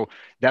assessment. So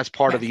that's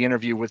part of the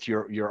interview with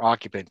your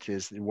occupant,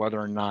 is whether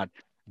or not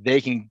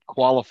they can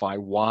qualify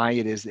why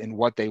it is and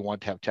what they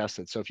want to have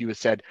tested. So if you had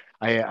said,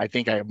 I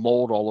think I have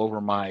mold all over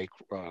my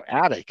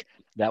attic,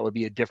 that would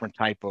be a different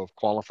type of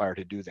qualifier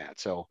to do that.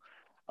 So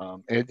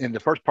in the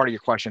first part of your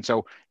question,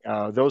 so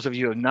those of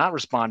you who have not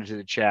responded to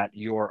the chat,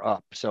 you're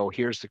up. So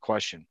here's the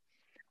question: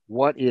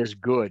 what is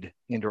good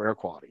indoor air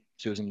quality?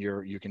 Susan,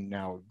 you can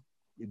now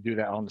do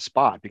that on the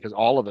spot, because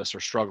all of us are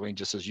struggling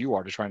just as you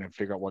are to trying to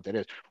figure out what that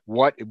is.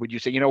 What would you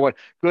say?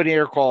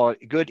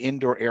 Good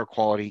indoor air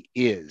quality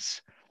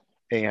is.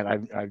 And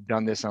I've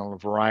done this on a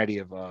variety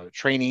of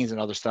trainings and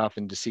other stuff,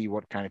 and to see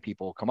what kind of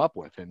people come up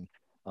with. And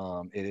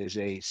it is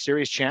a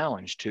serious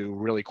challenge to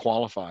really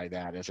qualify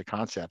that as a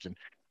concept. And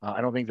I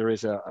don't think there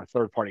is a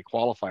third-party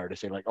qualifier to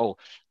say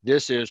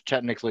this is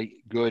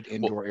technically good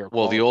indoor air quality.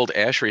 Well, the old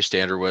ASHRAE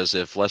standard was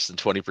if less than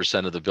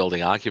 20% of the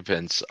building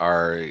occupants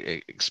are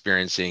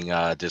experiencing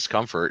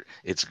discomfort,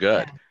 it's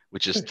good,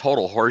 which is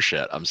total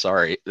horseshit. I'm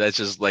sorry. That's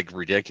just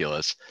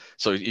ridiculous.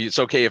 So it's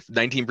okay if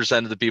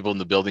 19% of the people in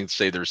the building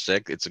say they're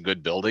sick, it's a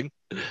good building.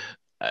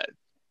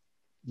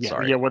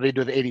 Sorry. Well, they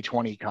do the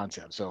 80-20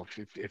 concept. So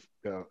if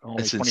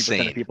only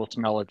 20% of people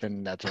smell it,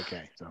 then that's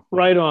okay. So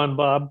right on,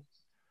 Bob.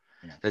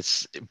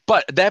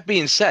 But that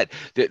being said,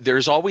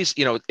 there's always,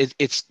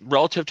 it's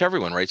relative to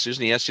everyone, right?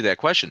 Susan, he asked you that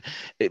question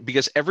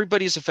because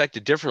everybody's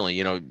affected differently.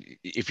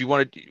 If you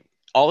want to,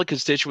 all the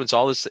constituents,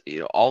 all this,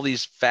 all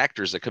these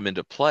factors that come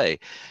into play,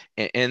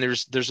 and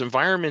there's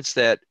environments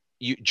that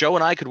Joe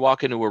and I could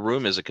walk into a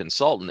room as a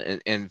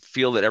consultant and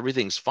feel that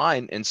everything's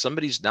fine, and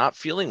somebody's not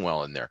feeling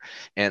well in there.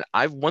 And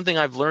one thing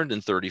I've learned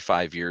in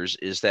 35 years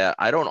is that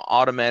I don't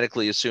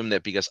automatically assume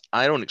that because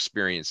I don't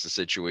experience the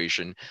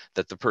situation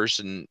that the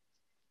person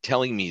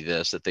telling me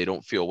this, that they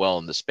don't feel well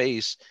in the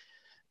space,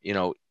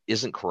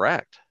 isn't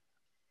correct.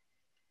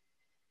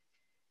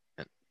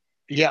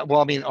 Yeah,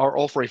 well, I mean, our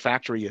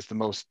olfactory is the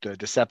most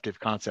deceptive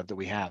concept that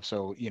we have.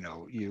 So,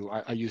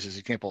 I use this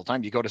example all the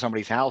time. You go to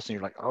somebody's house and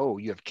you're like, oh,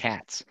 you have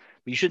cats.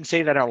 But you shouldn't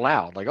say that out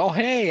loud. Like, oh,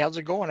 hey, how's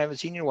it going? I haven't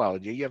seen you in a while.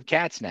 You have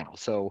cats now.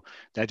 So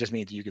that just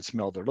means you can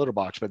smell their litter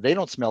box, but they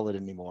don't smell it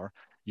anymore.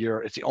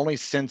 It's the only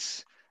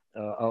sense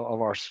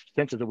of our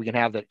senses that we can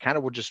have that kind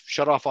of will just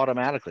shut off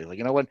automatically. Like,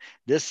 you know what?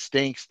 This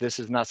stinks. This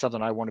is not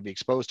something I want to be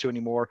exposed to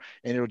anymore.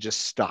 And it'll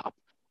just stop.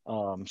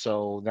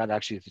 So that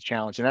actually is a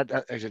challenge, and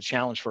that is a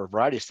challenge for a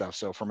variety of stuff.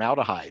 So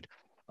formaldehyde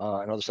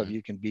and other stuff,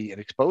 you can be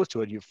exposed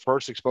to it. Your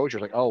first exposure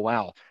is like, oh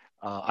wow,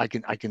 I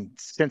can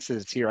sense that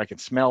it's here. I can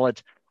smell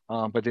it.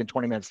 But then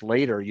 20 minutes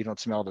later, you don't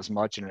smell it as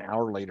much, and an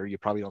hour later, you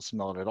probably don't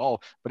smell it at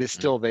all. But it's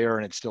still there,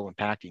 and it's still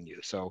impacting you.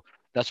 So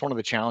that's one of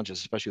the challenges,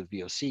 especially with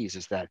VOCs,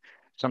 is that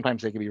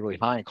sometimes they can be really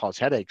high and cause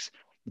headaches,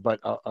 but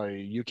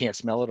you can't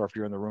smell it, or if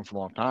you're in the room for a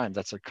long time,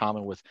 that's a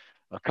common with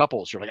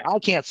couples. You're like, I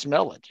can't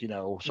smell it, So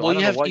Well, I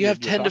don't know what you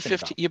have you're 10 to talking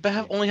 15.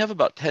 about. Only have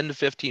about 10 to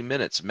 15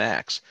 minutes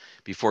max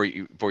before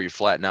you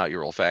flatten out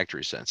your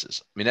olfactory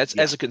senses. I mean, that's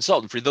as a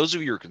consultant. For those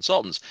of you who are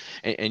consultants,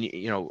 and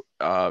you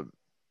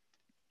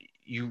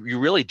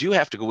really do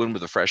have to go in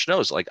with a fresh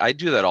nose. Like I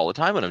do that all the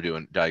time when I'm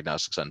doing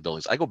diagnostics on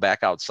buildings. I go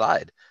back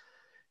outside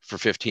for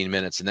 15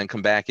 minutes and then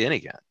come back in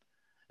again,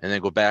 and then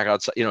go back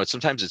outside.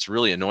 Sometimes it's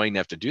really annoying to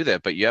have to do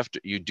that, but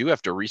you do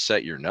have to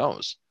reset your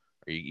nose.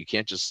 Or you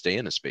can't just stay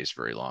in a space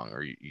very long,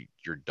 or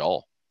you're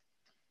dull.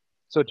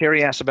 So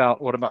Terry asked about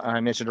what about I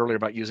mentioned earlier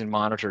about using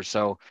monitors.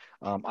 So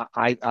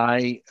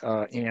I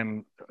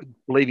am,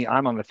 believe me,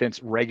 I'm on the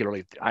fence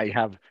regularly. I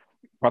have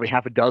probably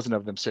half a dozen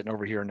of them sitting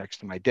over here next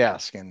to my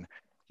desk, and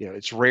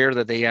it's rare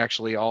that they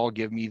actually all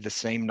give me the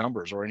same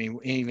numbers or any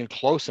even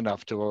close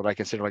enough to what I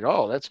consider like,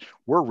 oh,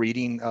 we're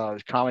reading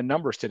common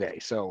numbers today.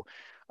 So,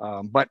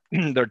 but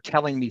they're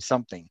telling me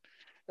something.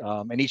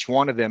 And each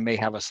one of them may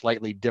have a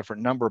slightly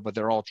different number, but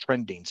they're all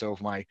trending. So if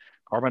my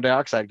carbon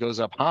dioxide goes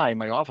up high in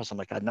my office, I'm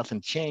like,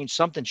 nothing changed,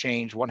 something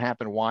changed. What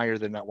happened? Why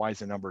is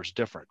the numbers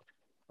different?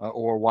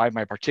 Or why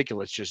my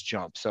particulates just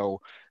jump.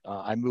 So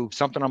I moved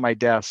something on my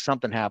desk,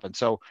 something happened.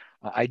 So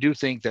I do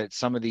think that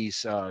some of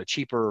these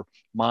cheaper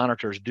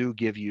monitors do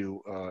give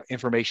you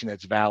information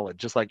that's valid,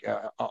 just like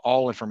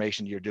all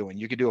information you're doing.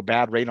 You could do a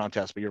bad radon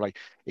test, but you're like,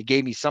 it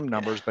gave me some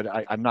numbers, but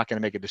I'm not going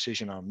to make a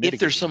decision on mitigating. If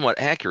they're somewhat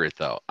accurate,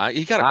 though,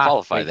 you got to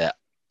qualify that.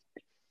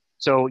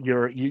 So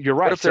you're right.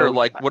 What if they're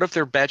what if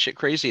they're batshit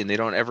crazy and they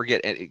don't ever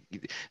get any?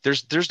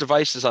 There's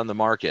devices on the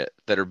market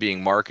that are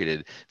being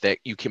marketed that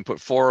you can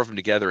put 4 of them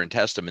together and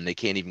test them, and they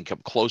can't even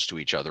come close to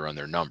each other on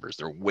their numbers.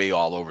 They're way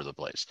all over the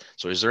place.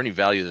 So is there any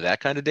value to that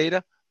kind of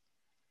data?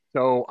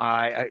 So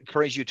I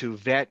encourage you to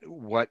vet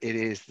what it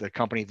is, the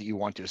company that you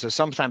want to. So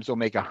sometimes they'll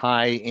make a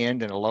high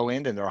end and a low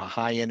end, and their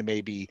high end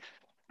maybe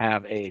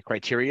have a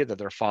criteria that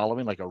they're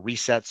following, like a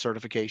reset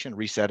certification.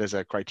 Reset is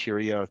a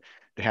criteria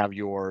to have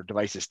your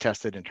devices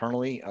tested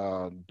internally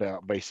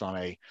based on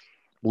a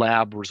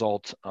lab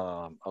result,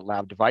 a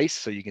lab device.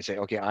 So you can say,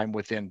 okay, I'm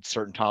within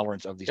certain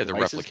tolerance of these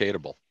devices. They're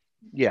replicatable.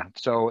 Yeah.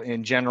 So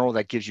in general,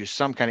 that gives you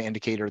some kind of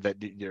indicator that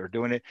they're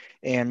doing it.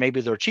 And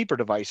maybe their cheaper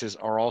devices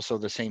are also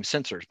the same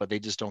sensors, but they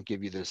just don't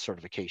give you this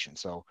certification.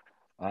 So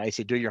I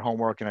say do your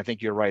homework. And I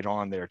think you're right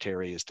on there,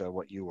 Terry, as to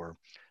what you were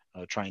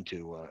trying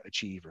to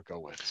achieve or go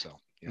with. So.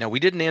 Yeah. Now,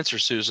 we didn't answer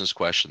Susan's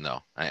question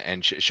though,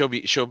 and she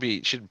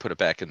didn't put it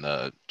back in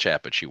the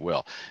chat, but she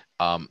will.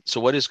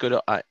 So what is good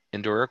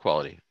indoor air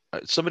quality?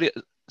 Somebody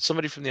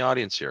from the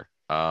audience here.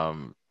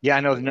 Yeah, I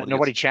know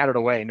nobody chatted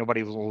away.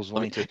 Nobody was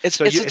willing to. It's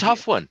a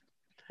tough one.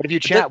 But if you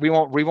chat, we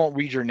won't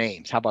read your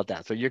names. How about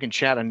that? So you can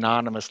chat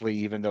anonymously,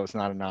 even though it's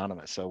not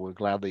anonymous. So we'll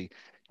gladly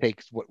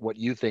take what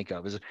you think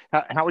of.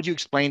 How would you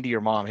explain to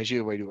your mom?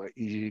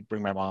 You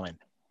bring my mom in.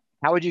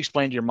 How would you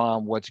explain to your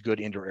mom what's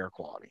good indoor air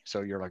quality?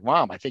 So you're like,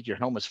 Mom, I think your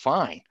home is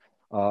fine.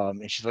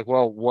 And she's like,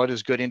 well, what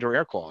is good indoor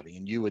air quality?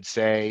 And you would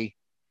say,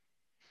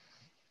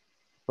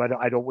 but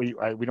we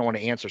don't want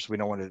to answer, so we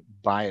don't want to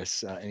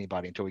bias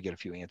anybody until we get a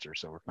few answers.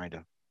 So we're trying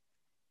to,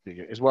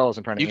 as well as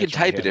I'm trying to. You can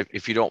type it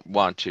if you don't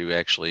want to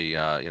actually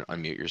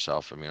unmute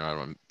yourself. I mean, I don't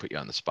want to put you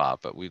on the spot,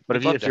 but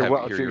if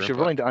you're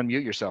willing to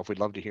unmute yourself, we'd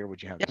love to hear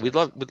what you have. Yeah, we'd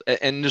love,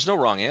 and there's no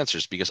wrong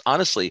answers, because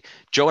honestly,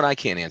 Joe and I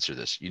can't answer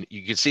this.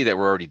 You can see that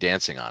we're already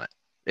dancing on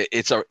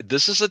it.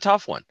 This is a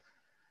tough one.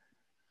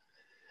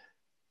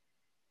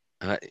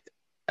 And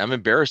I'm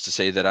embarrassed to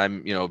say that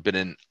I'm been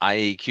an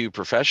IAQ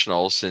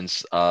professional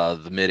since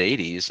the mid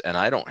 80s, and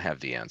I don't have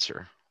the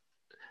answer.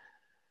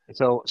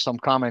 So some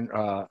common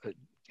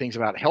things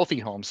about healthy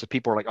homes. So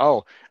people are like,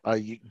 oh,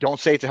 you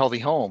don't say it's a healthy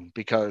home,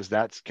 because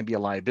that can be a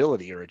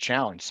liability or a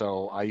challenge.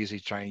 So I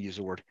usually try and use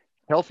the word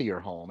healthier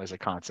home as a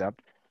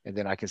concept. And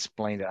then I can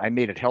explain that I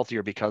made it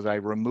healthier because I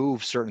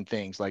removed certain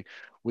things. Like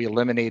we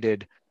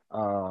eliminated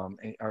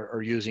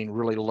are using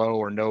really low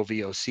or no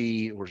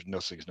VOC, or no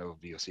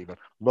VOC, but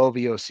low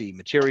VOC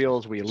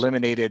materials. We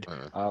eliminated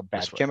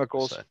bad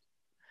chemicals.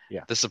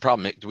 Yeah, this is the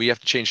problem. Do we have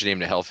to change the name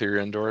to healthier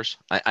indoors?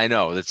 I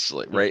know that's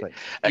right,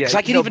 because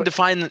I can't even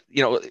define.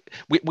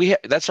 We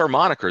that's our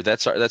moniker.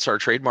 That's our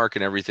trademark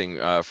and everything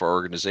for our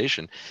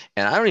organization.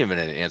 And I don't even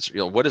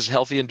answer. What is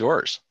healthy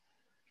indoors?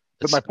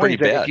 But my It's point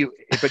pretty is that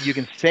bad. but you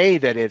can say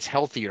that it's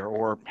healthier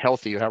or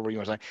healthy, however you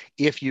want to say,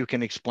 if you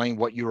can explain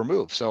what you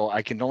remove. So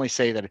I can only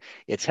say that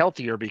it's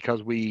healthier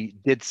because we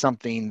did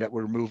something that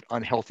removed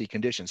unhealthy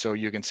conditions. So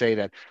you can say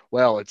that,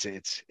 well,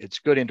 it's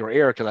good indoor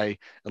air because I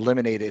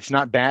eliminated. It's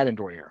not bad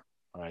indoor air.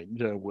 All right.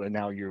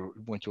 Now you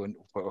went to a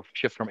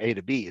shift from A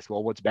to B. It's,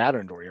 well, what's bad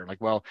indoor air?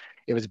 Like, well,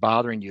 if it's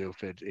bothering you,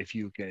 if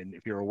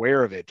you're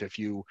aware of it,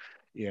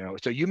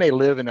 so you may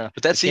live in a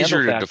But that's candle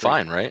easier to factory.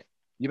 define, right?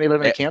 You may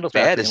live in a candle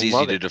Bad factory is and easy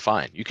love to it.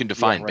 define. You can Yeah,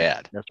 define right.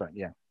 bad. That's right.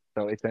 Yeah.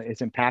 So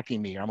it's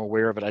impacting me. I'm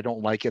aware of it. I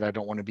don't like it. I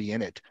don't want to be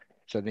in it.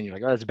 So then you're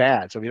like, oh, that's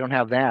bad. So if you don't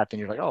have that, then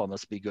you're like, oh, it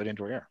must be good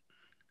indoor air.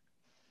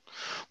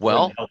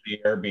 Well,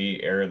 healthy air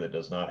be air that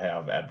does not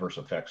have adverse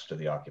effects to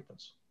the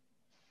occupants?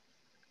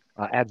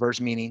 Adverse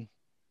meaning?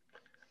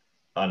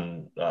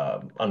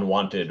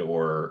 Unwanted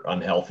or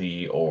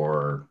unhealthy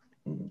or,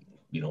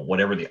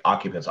 whatever the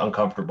occupants,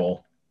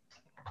 uncomfortable,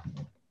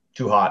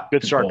 too hot.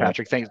 Good too start, cold.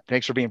 Patrick.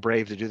 Thanks for being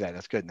brave to do that.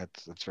 That's good.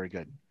 That's very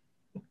good.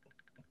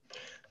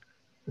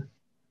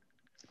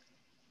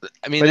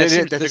 I mean,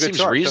 that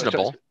seems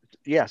reasonable.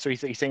 So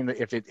he's saying that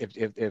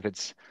if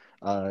it's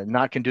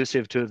not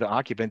conducive to the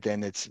occupant,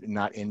 then it's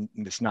not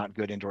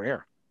good indoor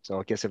air. So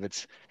I guess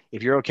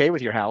if you're okay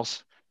with your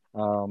house,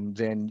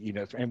 then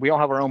and we all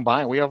have our own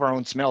biome. We have our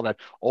own smell that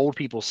old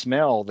people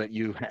smell that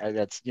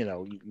that's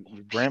your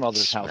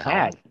grandmother's house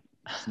had.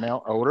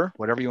 Smell, odor,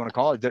 whatever you want to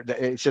call it.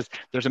 It's just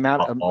there's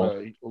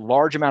a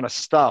large amount of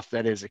stuff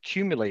that is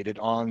accumulated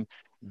on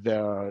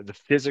the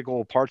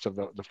physical parts of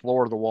the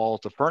floor, the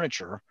walls, the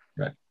furniture.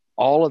 Right.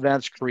 All of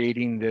that's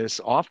creating this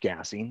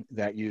off-gassing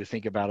that you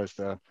think about as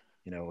the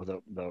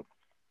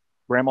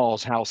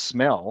grandma's house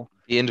smell.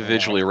 The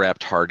individually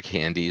wrapped hard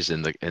candies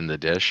in the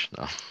dish.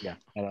 No. Yeah.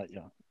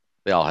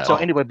 They all have. So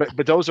anyway,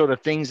 but those are the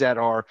things that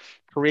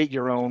create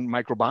your own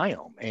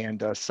microbiome, and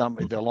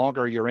the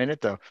longer you're in it,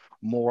 the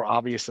more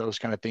obvious those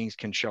kind of things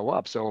can show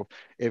up. So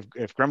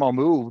if grandma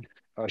moved,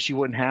 she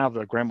wouldn't have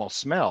the grandma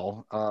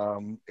smell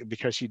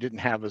because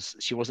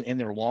she wasn't in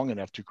there long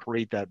enough to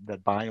create that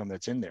biome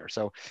that's in there.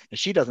 So and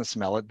she doesn't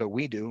smell it, but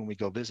we do when we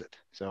go visit.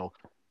 So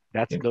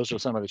those are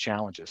some of the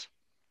challenges.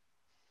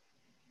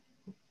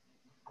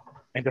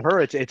 And to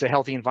her, it's a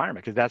healthy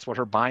environment because that's what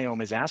her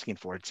biome is asking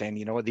for. It's saying,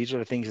 these are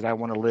the things that I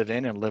want to live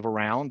in and live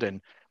around.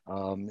 And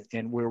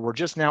we're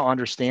just now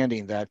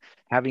understanding that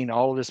having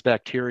all of this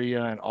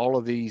bacteria and all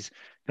of these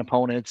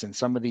components and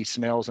some of these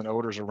smells and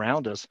odors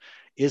around us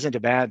isn't a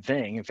bad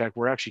thing. In fact,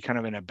 we're actually kind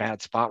of in a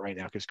bad spot right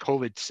now because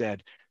COVID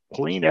said,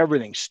 clean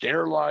everything,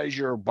 sterilize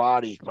your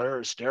body,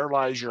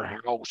 sterilize your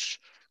house.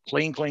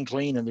 Clean.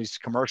 And these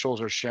commercials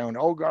are showing,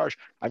 oh gosh,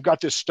 I've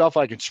got this stuff.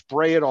 I can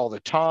spray it all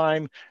the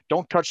time.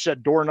 Don't touch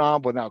that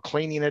doorknob without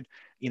cleaning it.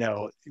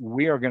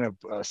 We are going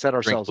to set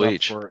ourselves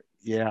up for,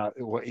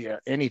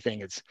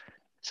 anything.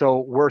 So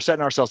we're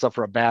setting ourselves up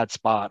for a bad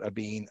spot of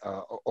being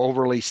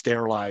overly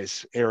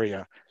sterilized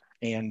area.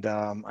 And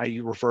I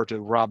refer to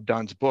Rob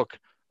Dunn's book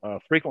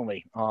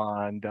frequently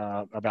on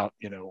about,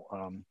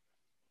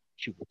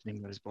 what's the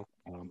name of his book?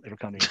 It'll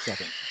come to me in a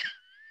second.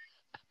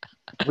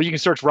 Well, you can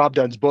search Rob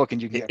Dunn's book and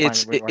you can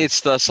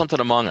it's the Something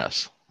Among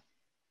Us,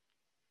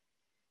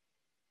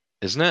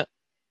 isn't it?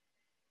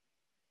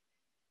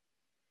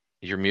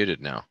 You're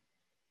muted now.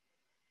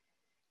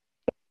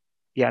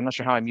 Yeah, I'm not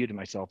sure how I muted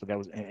myself, but that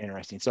was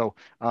interesting. So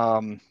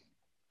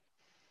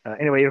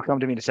anyway, it'll come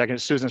to me in a second.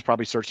 Susan's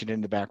probably searching it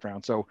in the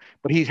background.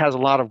 But he has a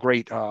lot of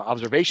great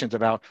observations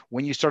about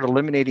when you start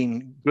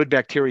eliminating good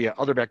bacteria,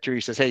 other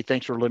bacteria says, hey,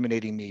 thanks for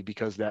eliminating me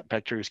because that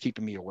bacteria is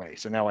keeping me away.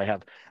 So now I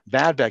have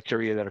bad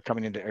bacteria that are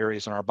coming into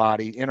areas in our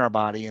body, in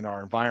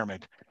our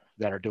environment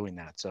that are doing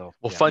that. So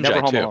fungi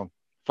never home too. alone.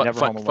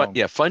 Never home alone.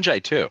 Yeah, fungi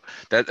too.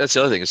 That's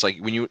the other thing. It's like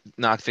when you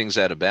knock things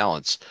out of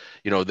balance,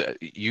 you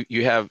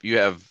have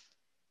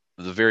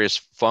the various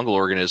fungal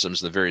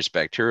organisms, the various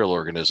bacterial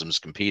organisms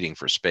competing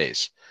for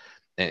space.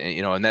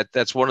 And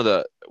that's one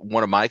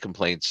of my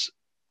complaints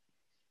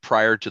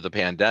prior to the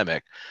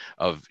pandemic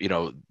of,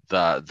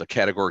 the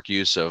categoric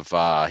use of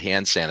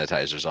hand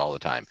sanitizers all the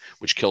time,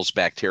 which kills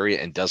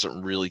bacteria and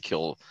doesn't really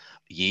kill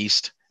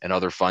yeast and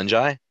other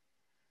fungi.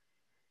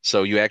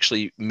 So you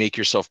actually make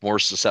yourself more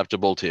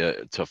susceptible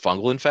to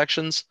fungal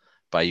infections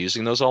by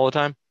using those all the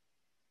time.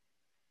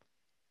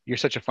 You're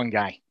such a fun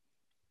guy.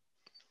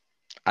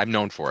 I'm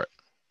known for it.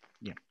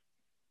 Yeah.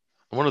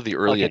 I'm one of the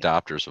early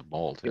adopters of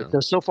mold.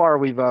 So far,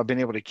 we've been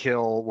able to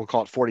kill, we'll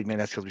call it 40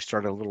 minutes because we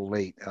started a little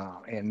late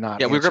and not.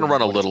 Yeah, we're going to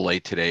run a little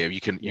late today. You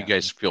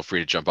guys feel free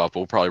to jump up.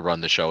 We'll probably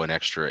run the show an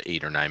extra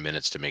 8 or 9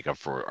 minutes to make up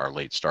for our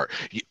late start.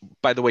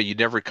 By the way, you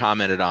never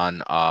commented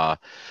on,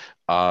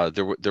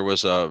 there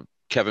was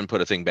Kevin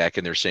put a thing back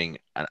in there saying,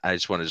 I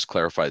just wanted to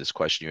clarify this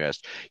question you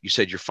asked. You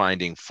said you're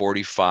finding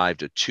 45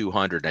 to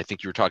 200. And I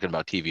think you were talking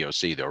about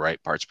TVOC though,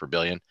 right? Parts per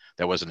billion.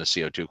 That wasn't a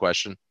CO2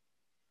 question.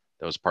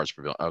 That was parts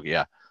per billion. Oh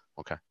yeah.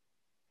 Okay.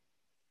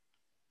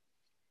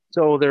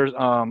 So there's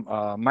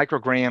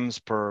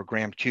micrograms per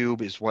gram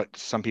cube is what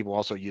some people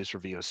also use for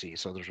VOC.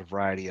 So there's a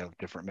variety of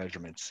different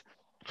measurements.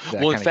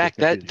 That Well, in kind of gets fact,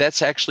 confusing.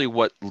 that's actually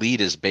what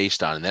LEED is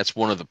based on, and that's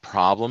one of the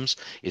problems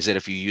is that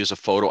if you use a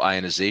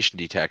photoionization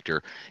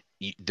detector,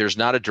 there's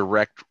not a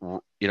direct,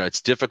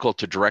 it's difficult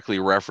to directly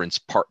reference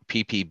part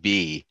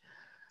ppb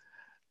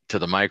to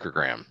the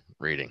microgram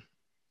reading,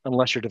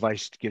 Unless your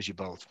device gives you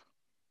both.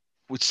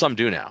 which some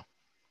do now.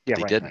 Yeah,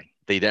 They right,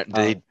 didn't.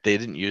 right. They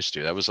didn't used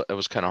to. That was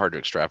kind of hard to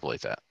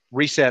extrapolate that.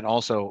 Reset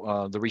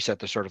also,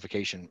 the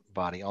certification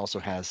body also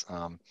has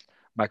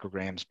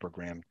micrograms per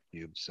gram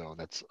cube, so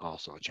that's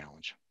also a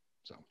challenge.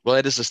 So Well,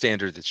 that is the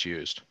standard that's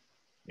used.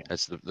 Yeah.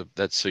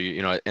 That's so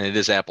and it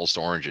is apples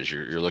to oranges.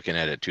 You're looking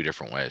at it two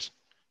different ways.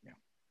 Yeah.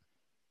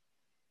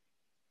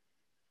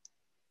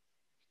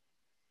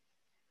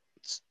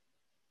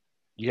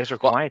 You guys are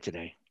quiet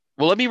today.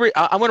 Well, let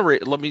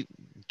me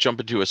jump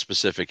into a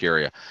specific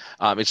area.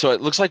 And so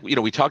it looks like,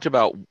 we talked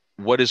about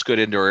what is good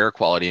indoor air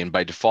quality, and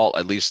by default,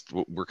 at least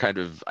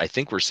I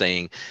think we're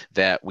saying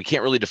that we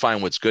can't really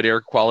define what's good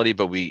air quality,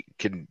 but we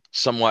can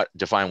somewhat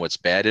define what's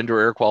bad indoor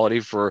air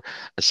quality for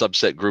a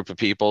subset group of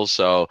people.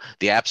 So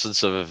the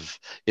absence of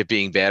it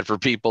being bad for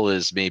people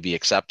is maybe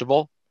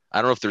acceptable.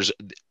 I don't know if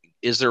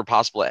is it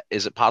possible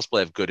to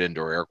have good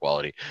indoor air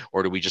quality,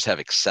 or do we just have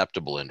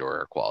acceptable indoor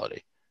air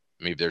quality?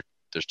 Maybe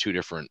there's two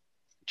different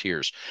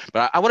tiers.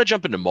 But I want to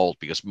jump into mold,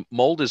 because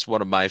mold is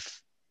one of my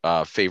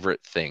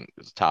favorite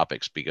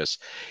topics, because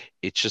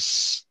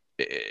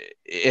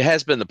it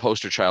has been the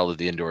poster child of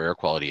the indoor air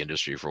quality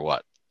industry for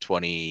what,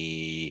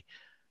 22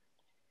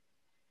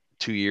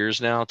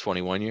 years now,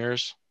 21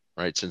 years,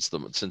 right? Since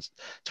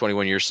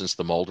 21 years since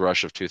the mold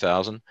rush of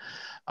 2000.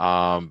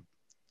 And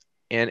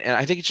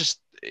I think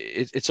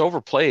it's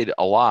overplayed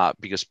a lot,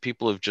 because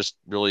people have just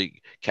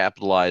really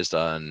capitalized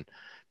on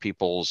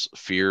people's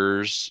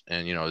fears,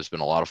 and there's been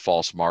a lot of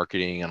false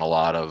marketing and a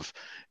lot of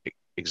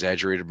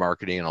exaggerated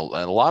marketing and a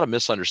lot of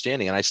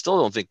misunderstanding, and I still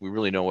don't think we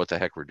really know what the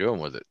heck we're doing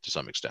with it to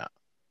some extent,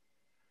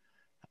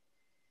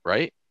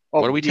 right?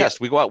 What do we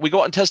test? We go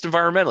out and test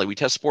environmentally. We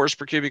test spores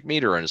per cubic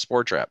meter in a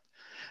spore trap.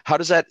 How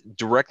does that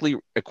directly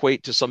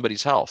equate to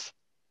somebody's health?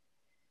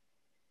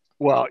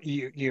 Well,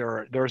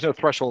 there's no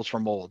thresholds for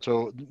mold,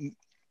 so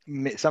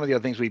some of the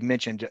other things we've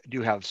mentioned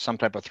do have some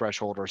type of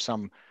threshold or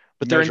some,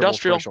 but they're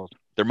industrial. Threshold.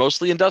 They're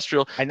mostly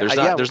industrial.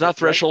 There's not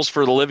thresholds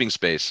for the living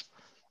space.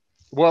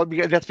 Well,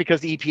 that's because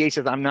the EPA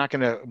says I'm not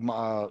going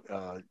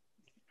to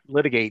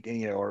litigate,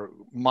 or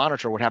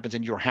monitor what happens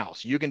in your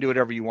house. You can do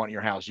whatever you want in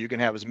your house. You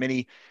can have as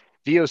many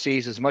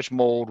VOCs, as much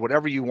mold,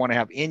 whatever you want to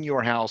have in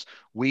your house.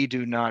 We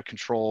do not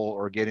control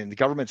or get in. The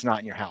government's not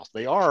in your house.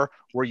 They are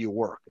where you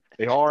work.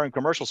 They are in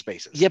commercial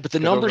spaces. Yeah, but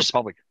the numbers are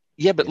public.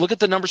 Yeah, but look at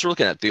the numbers we're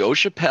looking at. The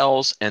OSHA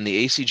PELs and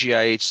the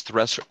ACGIH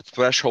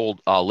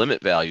threshold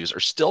limit values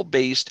are still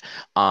based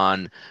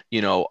on,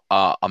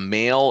 a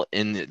male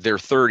in their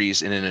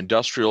 30s in an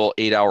industrial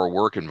 8-hour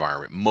work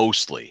environment.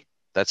 Mostly,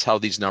 that's how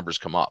these numbers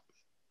come up.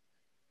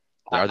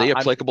 Are they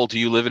applicable to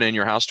you living in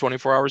your house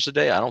 24 hours a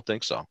day? I don't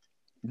think so.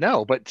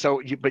 No, but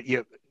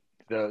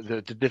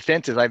the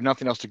defense is I have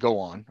nothing else to go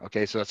on.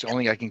 Okay, so that's the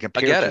only I can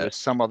compare to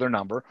some other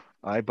number.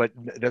 But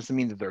it doesn't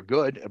mean that they're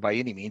good by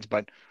any means.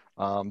 But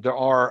there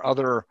are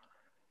other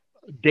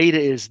data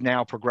is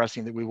now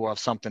progressing that we will have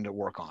something to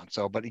work on.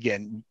 So, but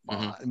again,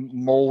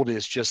 mold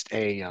is just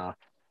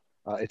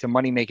it's a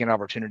money making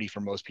opportunity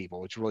for most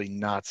people. It's really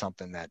not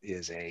something that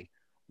is a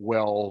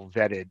well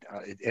vetted.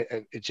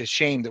 It's a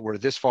shame that we're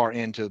this far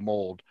into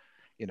mold.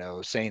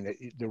 Saying that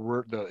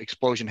the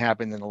explosion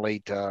happened in the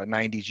late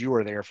 90s. You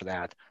were there for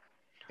that.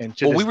 And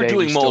we were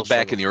doing mold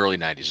back in the early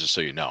 90s, just so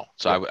you know.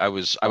 So yeah.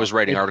 I was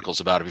writing articles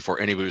about it before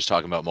anybody was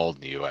talking about mold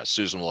in the U.S.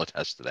 Susan will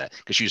attest to that,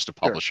 because she used to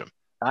publish them.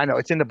 I know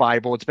it's in the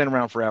Bible. It's been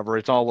around forever.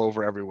 It's all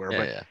over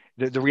everywhere.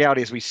 But the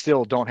reality is we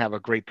still don't have a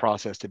great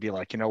process to be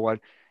like,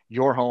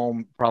 your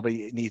home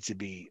probably needs to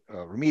be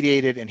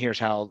remediated, and here's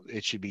how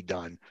it should be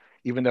done.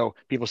 Even though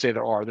people say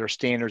there are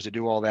standards to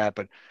do all that,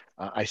 but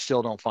I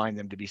still don't find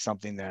them to be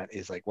something that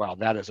is like, wow,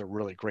 that is a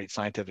really great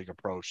scientific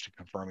approach to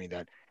confirming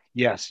that,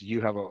 yes,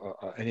 you have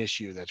an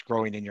issue that's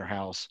growing in your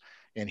house,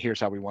 and here's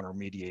how we want to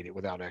remediate it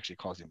without actually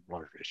causing a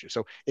larger issue.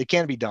 So it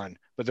can be done,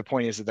 but the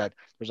point is that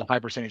there's a high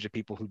percentage of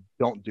people who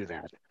don't do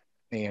that.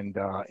 And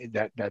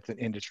that's an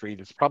industry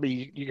that's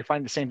probably, you can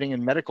find the same thing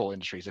in medical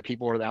industries, that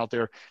people are out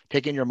there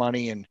taking your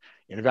money and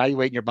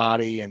evaluating your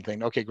body and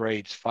thinking, okay,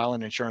 great, file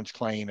an insurance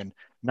claim, and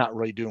not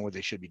really doing what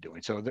they should be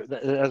doing. So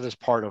that is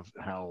part of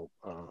how,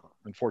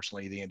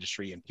 unfortunately, the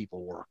industry and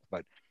people work.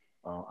 But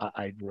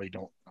I really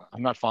don't,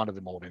 I'm not fond of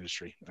the mold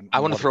industry. I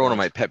want to throw one of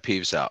my pet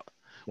peeves out.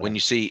 Yeah. When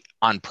you see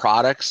on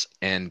products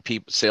and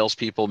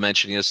salespeople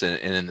mentioning this, and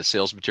in the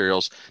sales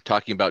materials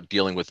talking about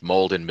dealing with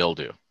mold and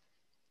mildew.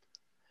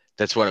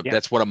 That's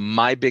one of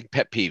my big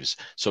pet peeves.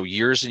 So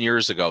years and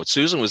years ago,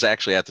 Susan was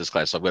actually at this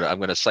class. So I'm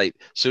going to cite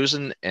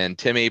Susan and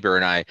Tim Aber,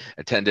 and I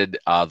attended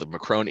the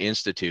McCrone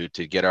Institute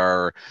to get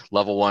our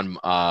level 1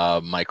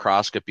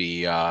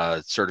 microscopy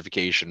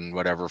certification,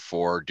 whatever,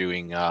 for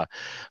doing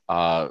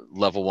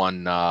level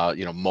 1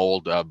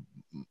 mold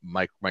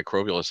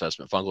microbial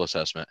assessment, fungal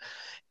assessment.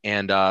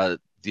 And the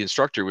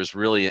instructor was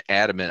really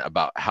adamant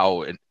about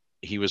how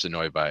he was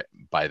annoyed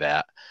by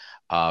that.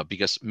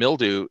 because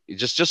mildew,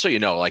 just so you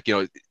know, like,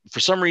 for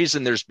some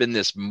reason there's been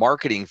this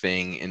marketing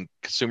thing in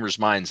consumers'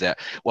 minds that,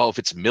 well, if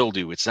it's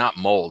mildew, it's not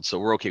mold, so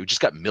we're okay. We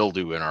just got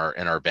mildew in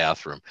our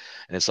bathroom,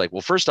 and it's like,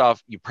 well, first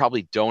off, you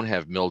probably don't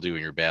have mildew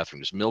in your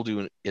bathroom, because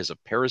mildew is a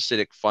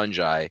parasitic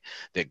fungi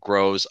that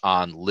grows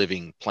on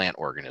living plant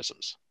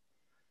organisms.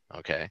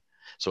 Okay,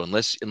 so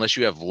unless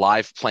you have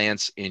live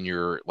plants in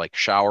your like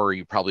shower,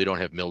 you probably don't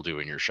have mildew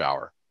in your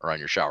shower or on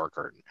your shower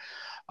curtain.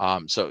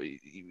 So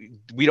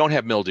we don't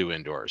have mildew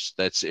indoors.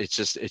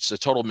 It's a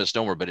total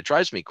misnomer, but it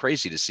drives me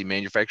crazy to see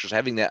manufacturers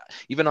having that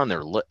even on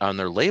their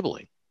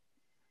labeling.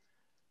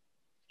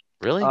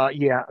 Really?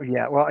 Yeah.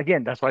 Well,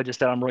 again, that's why I just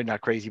said I'm really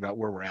not crazy about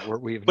where we're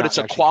at. But it's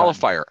a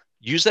qualifier.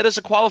 Use that as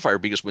a qualifier,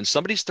 because when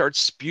somebody starts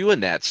spewing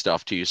that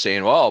stuff to you,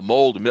 saying, "Well,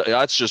 mold,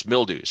 that's just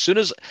mildew," as soon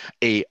as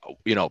a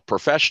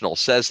professional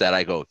says that,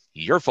 I go,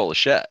 "You're full of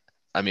shit."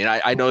 I mean,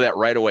 I know that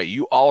right away.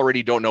 You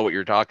already don't know what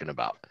you're talking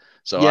about.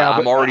 So yeah,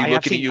 I'm already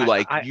looking at you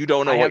like you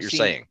don't know what you're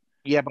saying.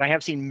 Yeah, but I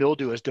have seen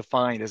mildew as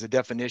defined as a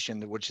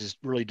definition, which is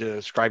really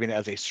describing it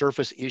as a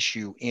surface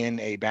issue in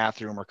a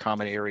bathroom or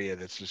common area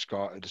that's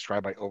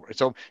described by over.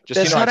 So just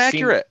that's not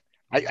accurate.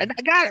 I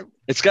got it.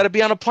 It's got to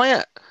be on a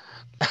plant.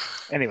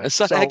 Anyway, it's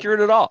not accurate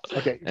at all.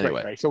 Okay,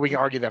 anyway, right. So we can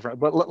argue that,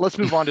 but let's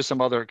move on to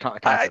some other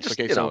concepts.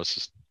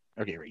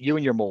 Okay, right. You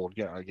and your mold.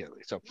 Yeah, I get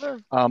it. So,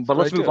 but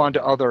let's move on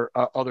to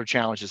other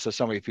challenges that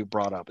some of you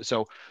brought up.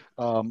 So,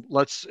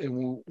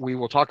 we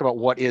will talk about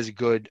what is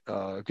good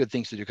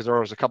things to do, because there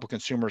was a couple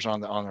consumers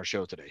on our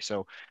show today.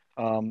 So,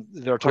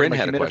 they're talking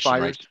about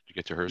humidifiers. Right? You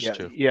get to hers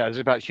too. Yeah, it's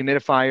about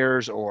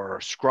humidifiers or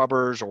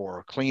scrubbers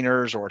or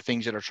cleaners or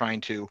things that are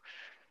trying to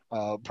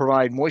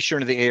provide moisture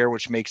into the air,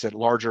 which makes it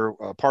larger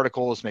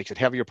particles, makes it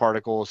heavier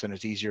particles, and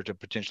it's easier to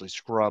potentially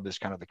scrub. Is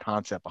kind of the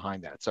concept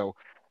behind that. So.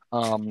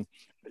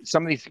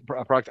 Some of these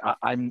products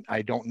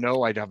I don't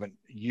know, I haven't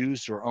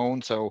used or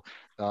owned, so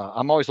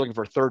I'm always looking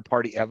for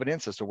third-party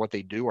evidence as to what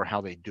they do or how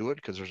they do it,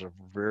 because there's a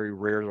very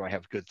rare that I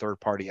have good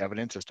third-party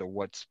evidence as to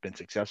what's been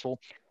successful.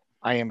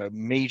 I am a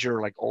major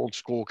like old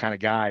school kind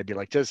of guy. I'd be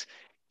like, just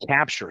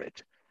capture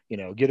it,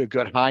 get a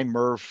good high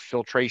MERV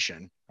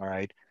filtration. All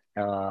right.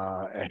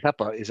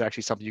 HEPA is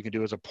actually something you can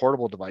do as a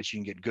portable device. You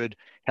can get good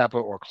HEPA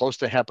or close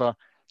to HEPA,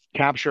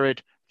 capture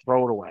it,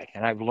 throw it away.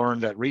 And I've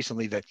learned that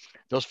recently that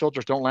those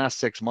filters don't last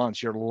 6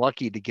 months. You're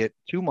lucky to get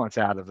 2 months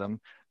out of them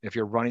if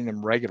you're running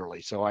them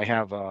regularly. So I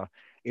have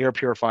air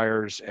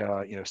purifiers,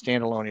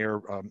 standalone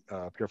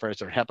air purifiers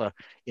that are HEPA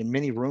in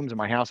many rooms in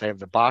my house. I have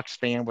the box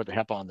fan with the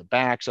HEPA on the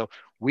back. So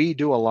we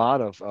do a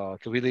lot of,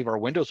 because we leave our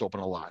windows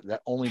open a lot.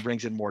 That only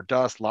brings in more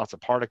dust, lots of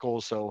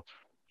particles. So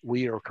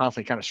we are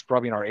constantly kind of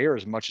scrubbing our air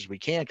as much as we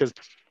can, because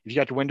if you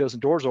got your windows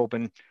and doors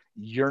open,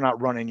 you're not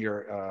running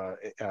your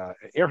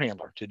air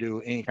handler to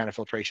do any kind of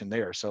filtration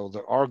there. So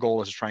our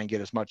goal is to try and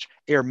get as much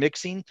air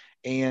mixing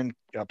and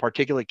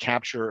particulate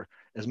capture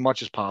as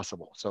much as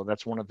possible. So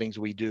that's one of the things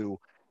we do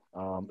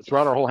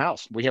throughout our whole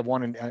house. We have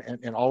one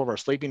in all of our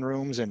sleeping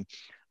rooms and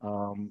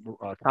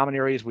common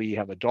areas. We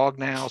have a dog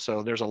now,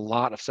 so there's a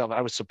lot of stuff.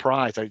 I was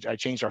surprised. I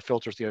changed our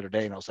filters the other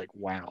day, and I was like,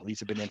 "Wow, these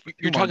have been in."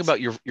 You're talking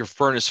about your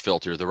furnace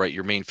filter,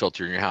 your main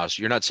filter in your house.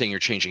 You're not saying you're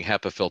changing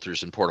HEPA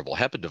filters and portable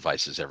HEPA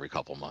devices every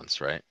couple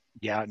months, right?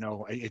 Yeah,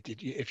 no.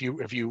 If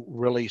you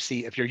really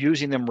see, if you're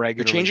using them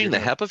regularly, you're changing the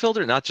HEPA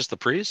filter, not just the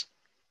pre's.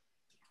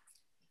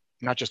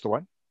 Not just the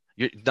what?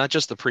 Not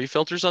just the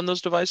pre-filters on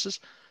those devices.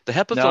 The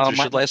HEPA filter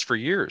should last for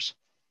years.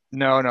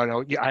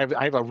 No. Yeah,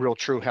 I have a real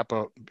true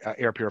HEPA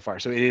air purifier.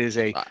 So it is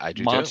a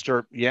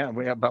monster. Too. Yeah,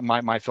 but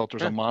my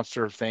filter's a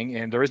monster thing,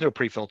 and there is no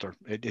pre-filter.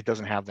 It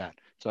doesn't have that.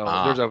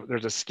 So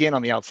there's a skin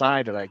on the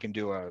outside that I can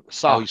do a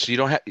soft. Oh, so you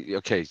don't have.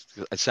 Okay,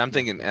 so I'm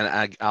thinking,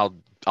 and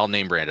I'll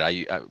name brand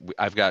it.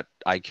 I've got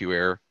IQ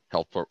Air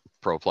Health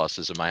Pro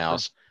Pluses in my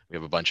house. Sure. We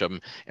have a bunch of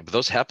them, but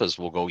those HEPAs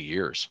will go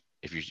years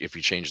if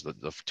you change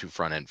the two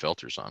front end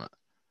filters on it.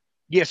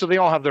 Yeah, so they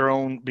all have their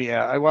own.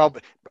 Yeah, well,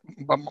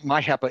 but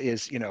my HEPA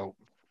is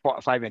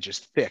 5 inches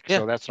thick,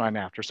 so that's what I'm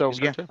after. So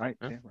right.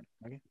 Yeah.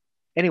 Okay.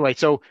 Anyway,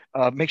 so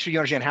make sure you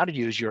understand how to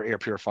use your air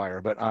purifier,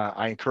 but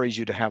I encourage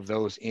you to have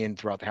those in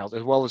throughout the house,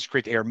 as well as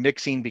create the air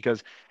mixing,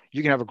 because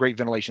you can have a great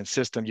ventilation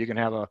system. You can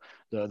have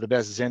the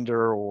best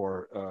Zehnder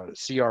or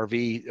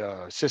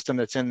CRV system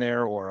that's in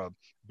there, or a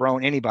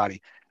Broan,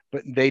 anybody,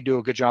 but they do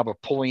a good job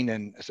of pulling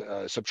and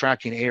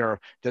subtracting air.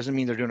 Doesn't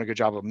mean they're doing a good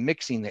job of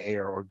mixing the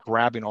air or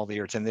grabbing all the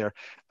air that's in there,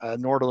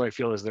 nor do I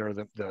feel as they're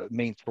the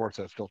main source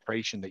of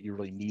filtration that you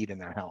really need in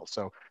that house.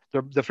 So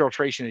the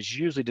filtration is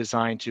usually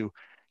designed to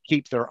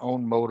keep their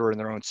own motor and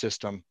their own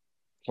system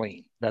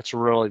clean. That's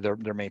really their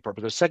main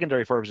purpose. The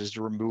secondary purpose is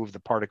to remove the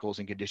particles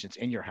and conditions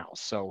in your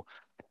house. So,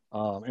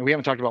 and we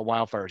haven't talked about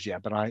wildfires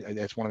yet, but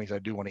that's one of the things I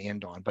do want to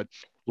end on. But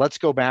let's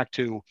go back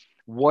to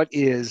what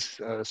is,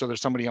 so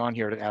there's somebody on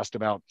here that asked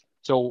about,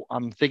 so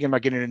I'm thinking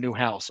about getting a new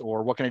house,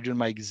 or what can I do in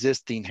my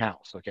existing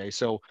house? Okay.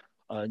 So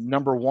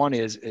number one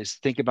is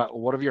think about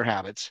what are your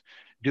habits.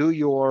 Do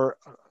your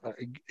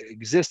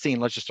existing,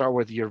 let's just start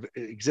with your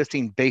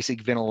existing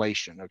basic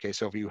ventilation. Okay.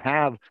 So if you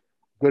have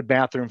Good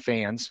bathroom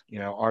fans,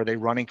 are they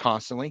running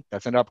constantly?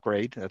 That's an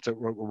upgrade. That's a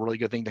really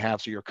good thing to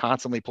have. So you're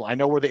constantly I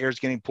know where the air is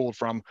getting pulled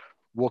from.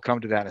 We'll come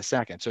to that in a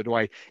second. So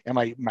am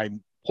I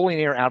pulling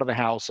air out of the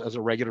house as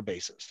a regular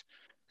basis?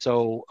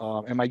 So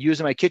am I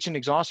using my kitchen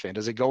exhaust fan?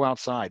 Does it go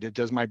outside?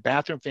 Does my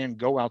bathroom fan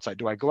go outside?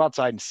 Do I go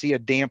outside and see a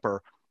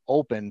damper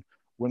open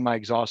when my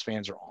exhaust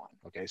fans are on?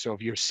 Okay, so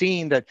if you're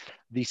seeing that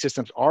these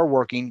systems are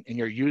working and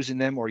you're using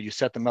them, or you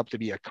set them up to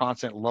be a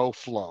constant low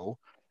flow,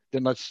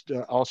 then let's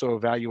also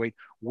evaluate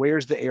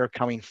where's the air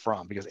coming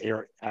from, because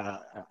air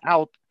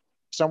out,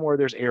 somewhere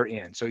there's air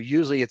in. So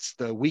usually it's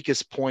the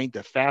weakest point,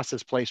 the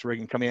fastest place where it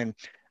can come in.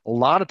 A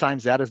lot of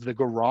times that is the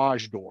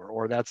garage door,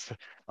 or that's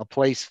a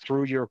place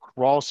through your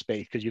crawl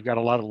space because you've got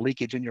a lot of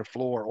leakage in your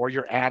floor, or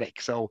your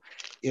attic. So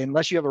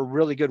unless you have a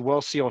really good,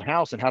 well-sealed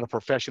house, and how a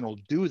professional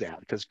do that,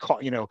 because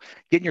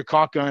getting your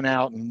caulk gun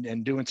out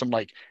and doing some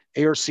like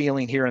air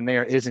sealing here and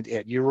there isn't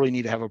it. You really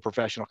need to have a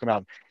professional come out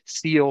and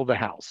seal the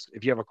house.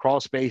 If you have a crawl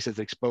space that's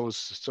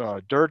exposed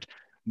dirt,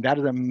 that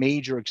is a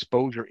major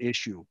exposure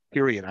issue,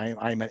 period.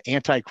 I'm an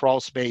anti-crawl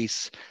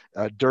space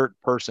dirt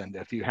person.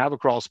 If you have a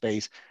crawl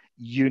space,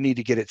 you need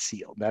to get it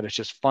sealed. That is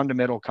just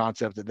fundamental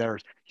concept, that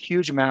there's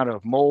huge amount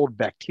of mold,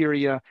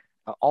 bacteria,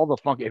 all the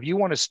funky. If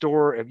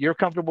you're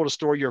comfortable to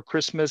store your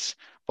Christmas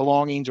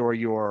belongings or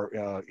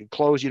your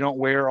clothes you don't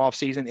wear off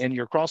season in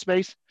your crawl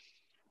space,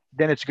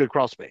 then it's a good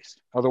crawl space.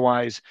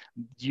 Otherwise,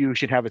 you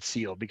should have it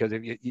sealed, because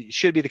it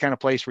should be the kind of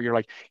place where you're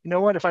like, you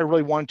know what, if I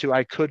really wanted to,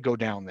 I could go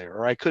down there,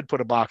 or I could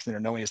put a box in there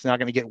knowing it's not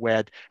going to get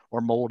wet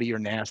or moldy or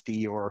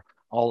nasty or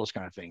all those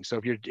kind of things. So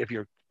if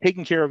you're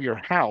taking care of your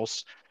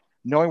house,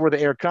 knowing where the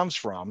air comes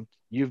from,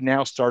 you've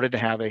now started to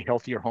have a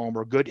healthier home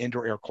or good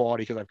indoor air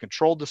quality, because I've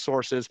controlled the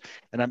sources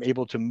and I'm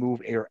able to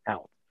move air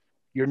out.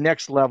 Your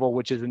next level,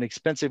 which is an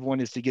expensive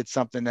one, is to get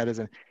something that is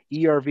an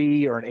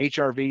ERV or an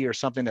HRV, or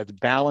something that's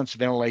balanced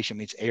ventilation,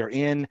 means air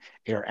in,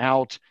 air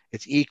out.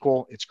 It's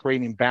equal. It's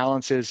creating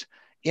balances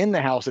in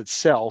the house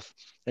itself.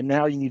 And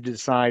now you need to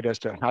decide as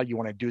to how you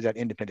want to do that.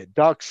 Independent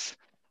ducts,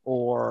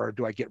 or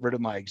do I get rid of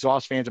my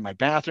exhaust fans in my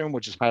bathroom,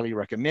 which is highly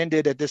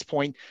recommended at this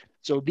point.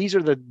 So these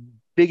are the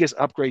biggest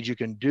upgrades you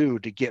can do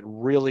to get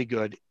really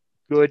good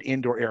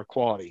indoor air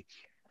quality.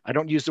 I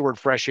don't use the word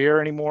fresh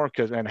air anymore,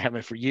 and I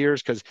haven't for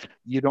years, because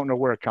you don't know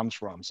where it comes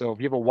from. So if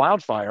you have a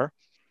wildfire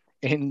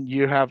and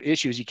you have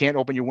issues, you can't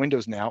open your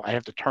windows now. I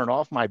have to turn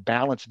off my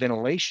balanced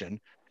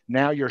ventilation.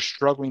 Now you're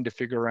struggling to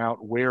figure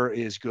out where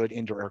is good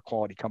indoor air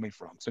quality coming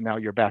from. So now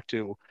you're back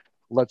to,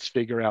 let's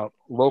figure out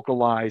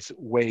localized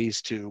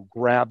ways to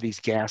grab these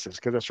gases,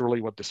 because that's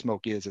really what the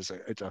smoke is.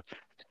 It's a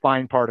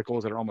fine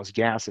particles that are almost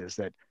gases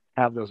that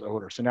have those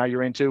odors. So now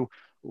you're into,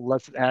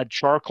 let's add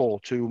charcoal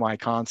to my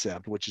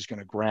concept, which is going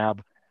to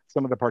grab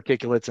some of the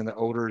particulates and the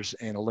odors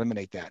and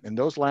eliminate that. And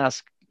those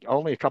last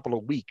only a couple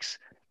of weeks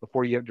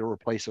before you have to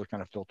replace those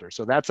kind of filters.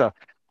 So that's a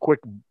quick,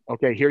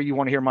 okay, here you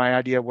want to hear my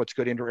idea of what's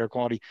good indoor air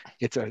quality.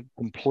 It's a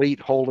complete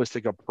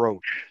holistic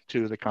approach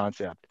to the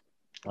concept,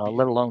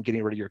 let alone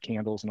getting rid of your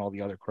candles and all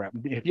the other crap.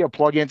 If you have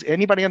plugins,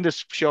 anybody on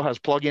this show has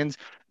plugins,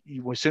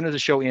 as soon as the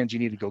show ends, you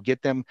need to go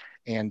get them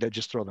and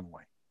just throw them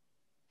away.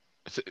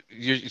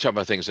 You're talking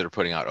about things that are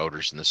putting out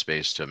odors in the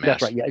space to mask.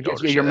 That's right. Yeah,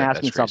 you're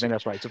masking something.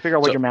 That's right. So figure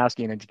out what you're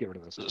masking and to get rid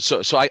of this.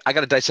 So I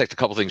got to dissect a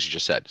couple things you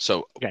just said.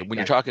 So when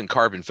you're talking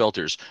carbon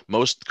filters,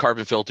 most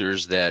carbon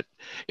filters that,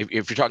 if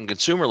you're talking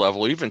consumer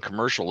level or even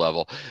commercial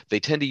level, they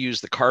tend to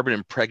use the carbon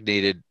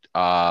impregnated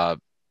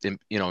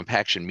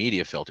impaction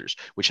media filters,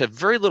 which have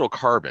very little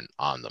carbon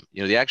on them.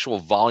 The actual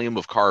volume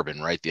of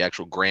carbon, right? The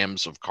actual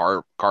grams of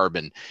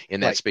carbon in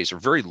that space are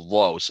very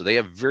low. So they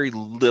have very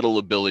little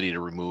ability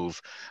to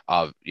remove,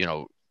 off,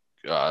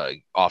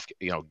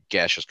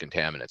 gaseous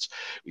contaminants.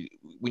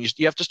 When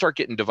you have to start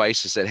getting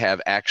devices that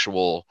have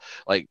actual,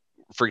 like,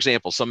 for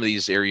example, some of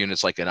these air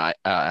units, like an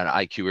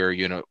IQ air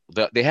unit,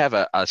 they have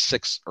a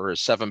 6 or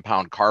 7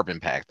 pound carbon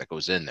pack that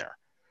goes in there.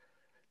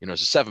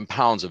 It's 7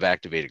 pounds of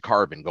activated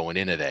carbon going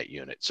into that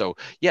unit. So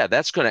yeah,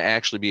 that's going to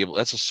actually be able,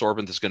 that's a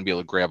sorbent that's going to be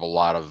able to grab a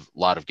lot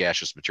of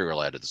gaseous material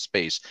out of the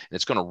space, and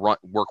it's going to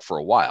work for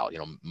a while,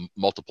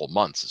 multiple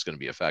months. It's going to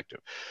be effective.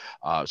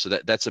 So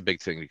that's a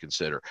big thing to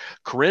consider.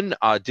 Corinne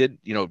did,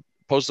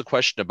 pose the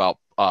question about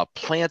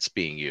plants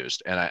being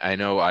used. And I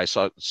know I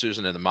saw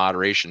Susan in the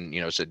moderation,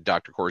 said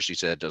Dr. Corsi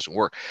said it doesn't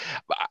work.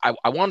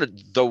 I wanted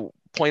to, though,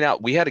 point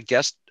out, we had a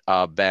guest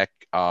back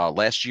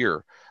last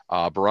year,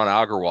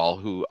 Barana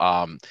Agarwal, who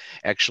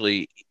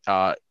actually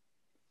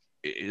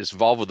is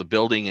involved with a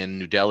building in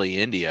New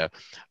Delhi, India.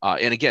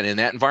 And again, in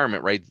that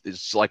environment, right,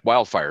 it's like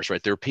wildfires,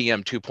 right? Their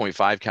PM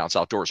 2.5 counts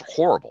outdoors are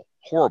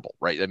horrible,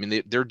 right? I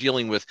mean, they're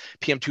dealing with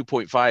PM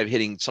 2.5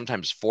 hitting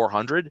sometimes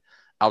 400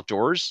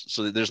 outdoors.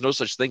 So there's no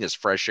such thing as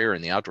fresh air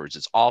in the outdoors.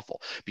 It's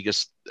awful,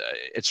 because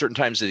at certain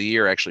times of the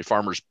year, actually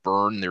farmers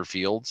burn their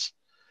fields.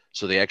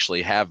 So they're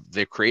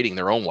creating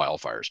their own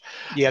wildfires.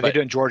 Yeah, they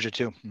do in Georgia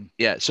too.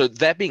 Yeah. So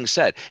that being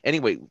said,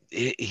 anyway,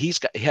 he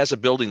has a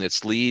building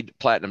that's LEED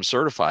Platinum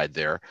certified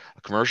there,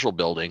 a commercial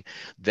building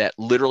that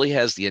literally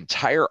has the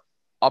entire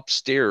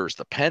upstairs,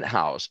 the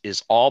penthouse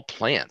is all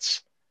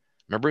plants.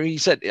 Remember he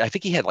said, I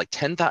think he had like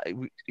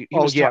 10,000.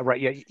 Oh yeah, right.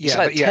 Yeah, He yeah.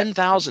 said But yeah,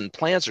 10,000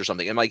 plants or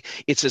something. And like,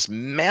 it's this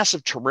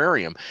massive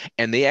terrarium,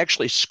 and they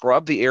actually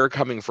scrub the air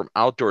coming from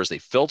outdoors. They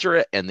filter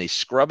it and they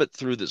scrub it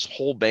through this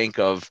whole bank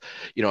of,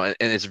 and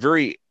it's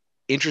very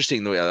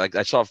interesting. The way, like,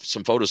 I saw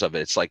some photos of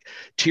it. It's like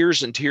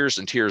tiers and tiers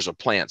and tiers of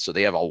plants. So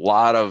they have a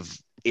lot of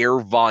air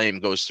volume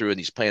goes through, and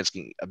these plants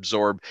can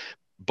absorb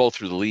both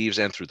through the leaves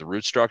and through the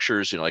root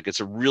structures. Like,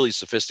 it's a really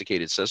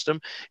sophisticated system,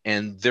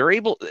 and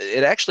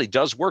it actually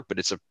does work, but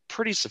it's a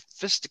pretty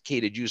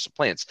sophisticated use of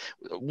plants.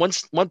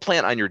 One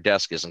plant on your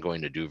desk isn't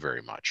going to do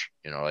very much,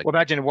 like, well,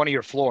 imagine one of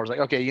your floors, like,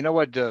 okay, you know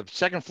what? The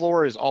second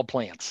floor is all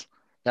plants.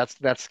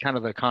 That's kind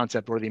of the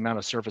concept, or the amount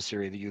of surface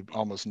area that you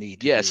almost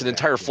need. Yeah, it's an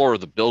entire floor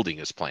of the building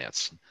is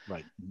plants.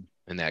 Right.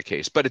 In that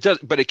case, but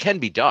it can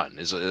be done.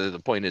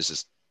 The point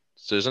is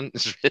Susan?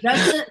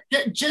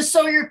 Just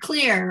so you're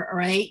clear, all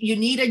right? You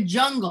need a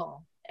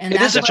jungle. And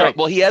it is a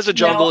jungle. Well, he has a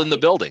jungle in the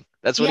building.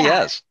 That's what he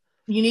has.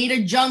 You need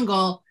a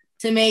jungle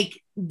to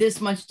make this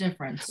much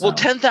difference. So. Well,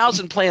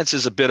 10,000 plants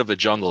is a bit of a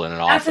jungle in an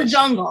office. That's a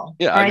jungle.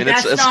 Yeah, right? I mean,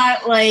 that's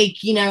not like,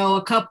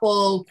 a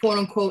couple quote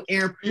unquote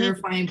air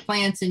purifying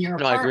plants in your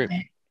apartment. I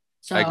agree.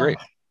 So, I agree.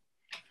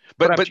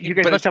 But you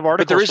guys must have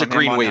articles. But there is a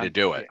green way to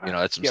do it.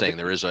 That's what I'm saying.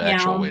 There is an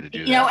actual way to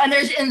do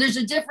that. And there's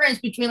a difference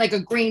between like a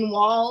green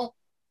wall,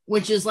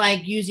 which is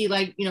like usually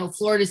like,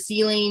 floor to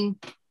ceiling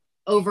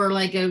over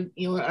like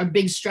a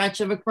big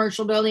stretch of a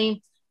commercial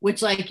building,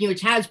 which like,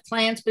 which has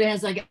plants, but it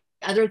has like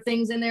other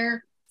things in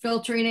there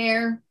filtering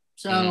air.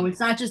 So it's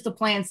not just the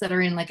plants that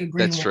are in like a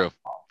green That's wall. true.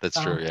 That's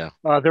true.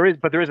 Yeah. There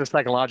is a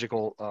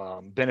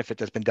psychological benefit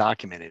that's been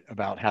documented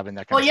about having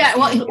that kind of stuff.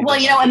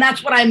 Well, and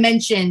that's what I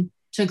mentioned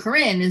to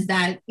Corinne is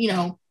that,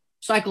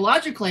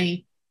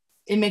 psychologically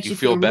it makes you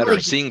feel better.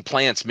 Really Seeing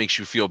plants makes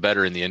you feel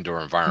better in the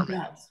indoor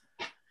environment.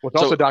 Well,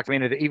 it's also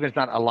documented that even if it's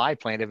not a live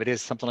plant, if it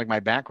is something like my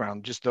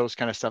background, just those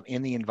kind of stuff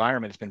in the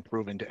environment has been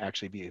proven to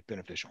actually be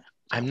beneficial.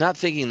 I'm not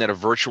thinking that a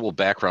virtual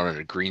background on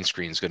a green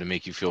screen is going to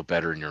make you feel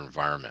better in your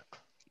environment.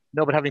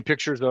 No, but having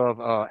pictures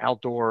of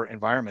outdoor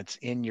environments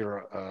in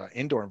your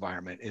indoor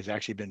environment has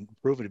actually been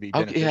proven to be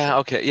beneficial.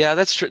 Okay. Yeah,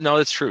 that's true. No,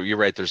 that's true. You're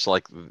right. There's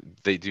like,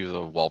 they do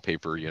the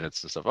wallpaper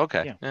units and stuff.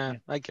 Okay. Yeah.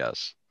 I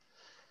guess.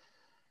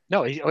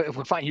 No,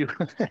 we're fine. You.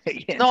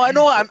 No, I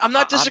know. I'm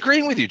not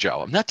disagreeing with you,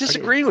 Joe. I'm not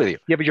disagreeing with you.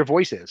 Yeah, but your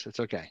voice is. It's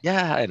okay.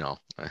 Yeah, I know.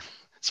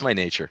 It's my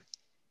nature.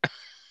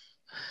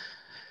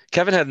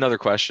 Kevin had another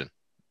question,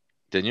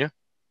 didn't you?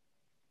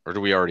 Or do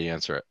we already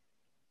answer it?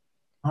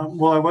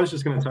 Well, I was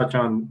just going to touch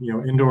on,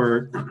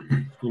 indoor,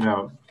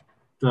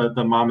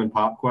 the mom and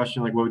pop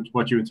question, like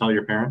what you would tell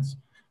your parents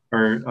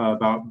or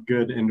about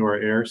good indoor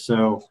air.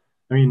 So,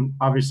 I mean,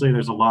 obviously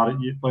there's a lot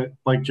of,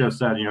 like Joe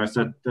said, I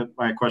said that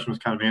my question was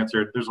kind of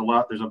answered. There's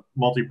a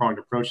multi-pronged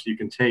approach that you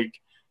can take.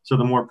 So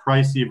the more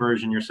pricey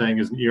version you're saying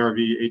is an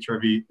ERV,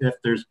 HRV, if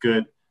there's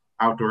good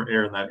outdoor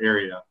air in that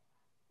area,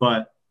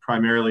 but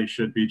primarily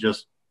should be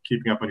just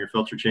keeping up on your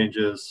filter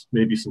changes,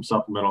 maybe some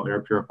supplemental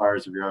air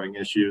purifiers if you're having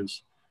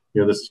issues.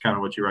 This is kind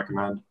of what you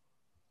recommend.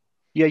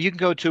 Yeah, you can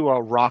go to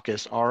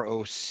ROCIS,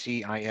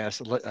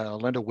 ROCIS,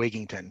 Linda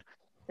Wigington,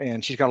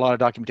 and she's got a lot of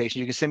documentation.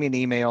 You can send me an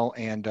email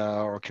and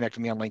or connect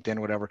with me on LinkedIn,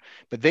 whatever.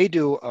 But they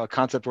do a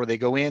concept where they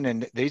go in,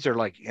 and these are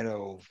like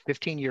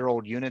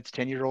 15-year-old units,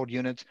 10-year-old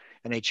units,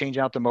 and they change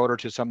out the motor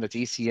to something that's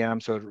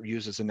ECM, so it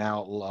uses a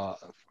now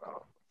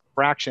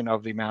fraction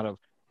of the amount of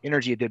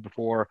energy it did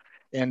before.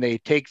 And they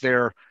take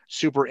their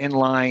super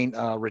inline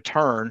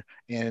return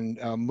and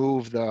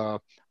move the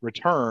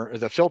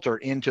filter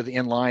into the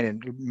inline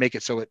and make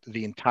it so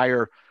the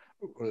entire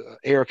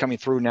air coming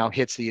through now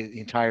hits the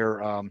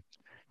entire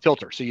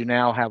filter. So you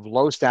now have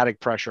low static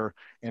pressure,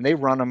 and they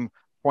run them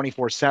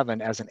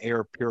 24/7 as an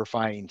air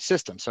purifying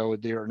system. So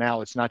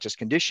it's not just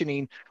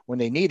conditioning when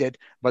they need it,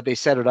 but they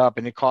set it up,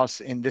 and it costs,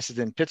 and this is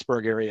in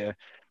Pittsburgh area,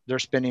 they're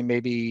spending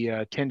maybe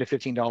 $10 to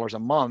 $15 a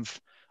month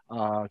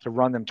to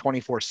run them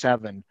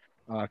 24/7.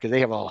 Because they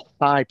have a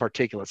high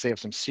particulates. They have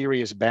some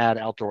serious bad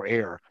outdoor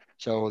air.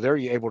 So they're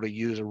able to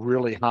use a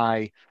really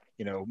high,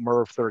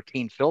 MERV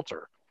 13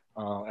 filter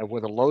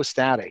with a low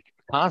static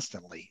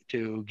constantly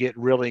to get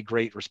really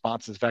great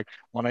responses. In fact,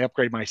 when I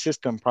upgrade my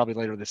system, probably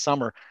later this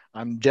summer,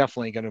 I'm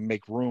definitely going to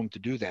make room to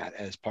do that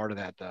as part of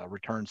that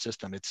return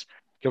system. Because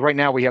right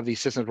now we have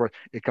these systems where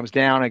it comes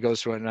down, it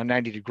goes to a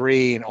 90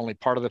 degree, and only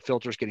part of the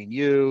filter is getting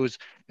used,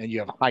 and you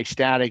have high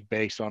static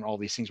based on all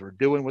these things we're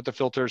doing with the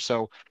filters.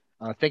 So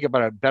think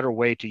about a better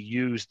way to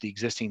use the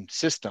existing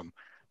system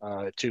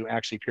to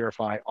actually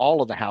purify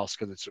all of the house,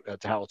 because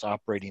that's how it's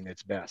operating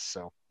its best.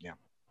 So, yeah.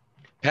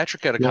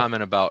 Patrick had a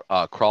comment about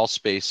crawl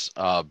space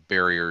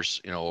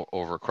barriers,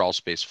 over crawl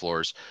space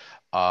floors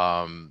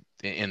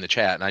in the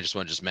chat, and I just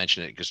want to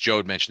mention it because Joe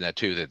had mentioned that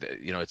too. That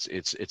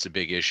it's a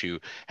big issue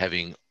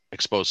having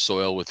exposed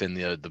soil within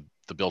the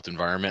built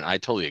environment. I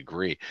totally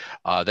agree.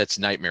 That's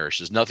nightmarish.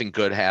 There's nothing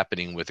good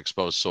happening with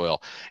exposed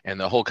soil. And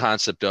the whole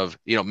concept of,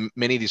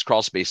 many of these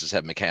crawl spaces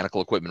have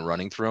mechanical equipment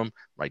running through them,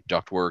 right?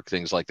 Ductwork,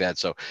 things like that.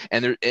 So,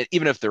 and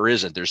even if there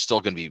isn't, there's still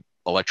going to be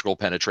electrical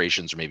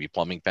penetrations or maybe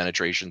plumbing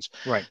penetrations.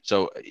 Right.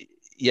 So,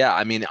 Yeah,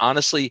 I mean,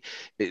 honestly,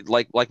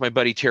 like my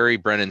buddy Terry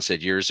Brennan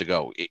said years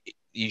ago,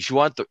 if you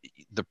want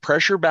the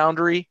pressure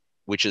boundary,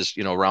 which is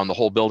around the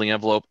whole building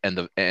envelope, and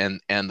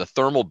the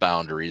thermal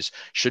boundaries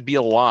should be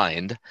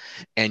aligned,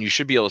 and you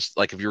should be able to,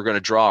 like, if you're going to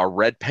draw a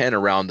red pen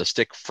around the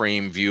stick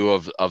frame view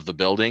of the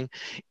building,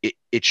 you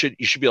should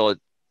be able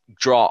to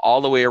draw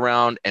all the way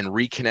around and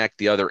reconnect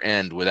the other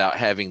end without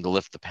having to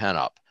lift the pen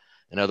up.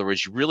 In other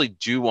words, you really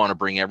do want to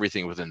bring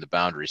everything within the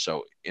boundary.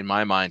 So in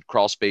my mind,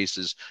 crawl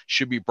spaces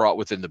should be brought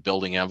within the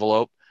building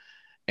envelope,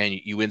 and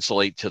you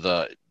insulate to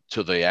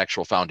the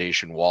actual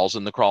foundation walls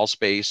in the crawl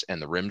space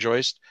and the rim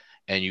joist,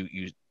 and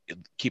you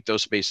keep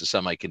those spaces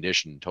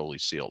semi-conditioned and totally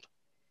sealed.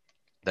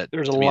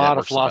 There's a lot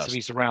of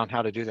philosophies around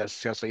how to do that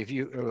successfully. If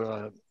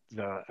you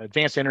the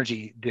Advanced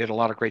Energy did a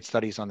lot of great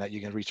studies on that. You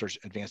can research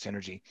Advanced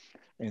Energy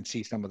and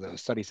see some of the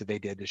studies that they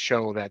did to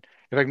show that.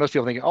 In fact, most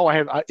people think, oh,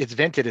 it's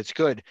vented, it's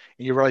good,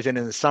 and you realize that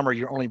in the summer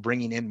you're only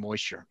bringing in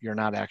moisture. You're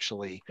not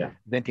actually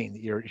venting.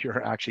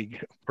 You're actually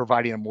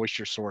providing a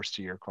moisture source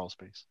to your crawl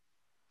space.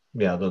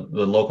 Yeah, the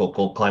local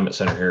cold climate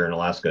center here in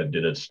Alaska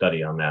did a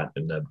study on that,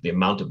 and the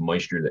amount of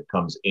moisture that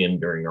comes in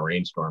during a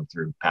rainstorm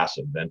through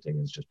passive venting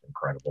is just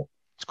incredible.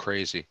 It's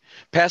crazy.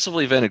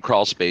 Passively vented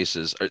crawl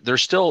spaces, they're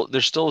still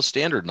a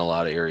standard in a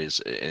lot of areas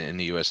in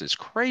the U.S. It's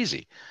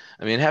crazy.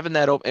 I mean, having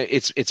that open,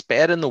 it's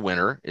bad in the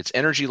winter. It's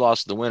energy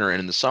loss in the winter,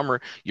 and in the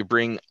summer, you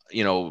bring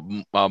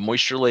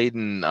moisture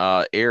laden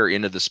air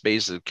into the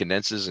space that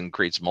condenses and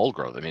creates mold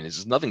growth. I mean,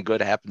 it's nothing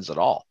good happens at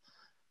all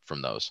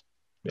from those.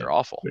 They're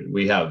awful.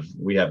 We have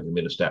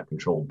humidistat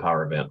controlled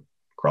power vent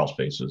crawl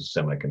spaces,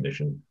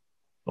 semi-conditioned,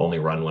 only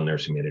run when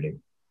there's humidity.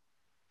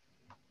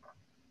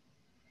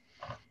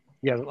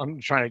 Yeah, I'm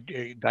trying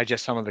to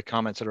digest some of the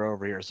comments that are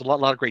over here. There's a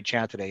lot of great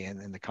chat today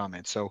in the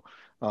comments. So,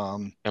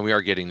 and we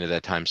are getting to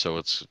that time, so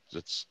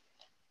let's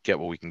get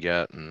what we can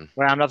get. And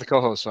well, I'm not the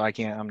co-host, so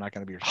I'm not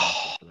going to be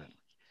responsible for that.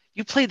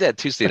 You played that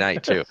Tuesday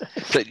night too.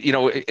 So,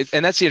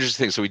 and that's the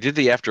interesting thing. So we did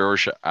the after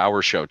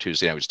hour show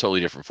Tuesday night. It was a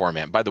totally different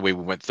format. And by the way,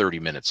 we went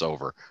 30 minutes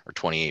over or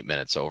 28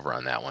 minutes over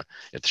on that one.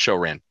 If the show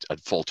ran a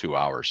full 2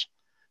 hours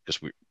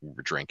because we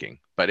were drinking,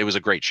 but it was a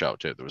great show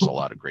too. There was a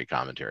lot of great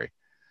commentary.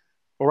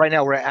 Well, right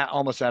now we're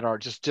almost at our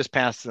just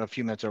past a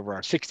few minutes over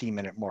our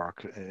 16-minute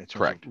mark in terms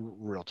Correct. of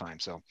real time.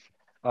 So,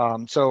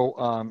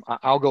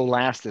 I'll go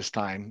last this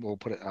time. We'll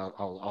put it.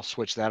 I'll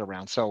switch that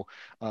around. So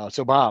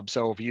Bob.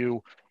 So if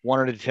you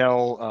wanted to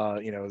tell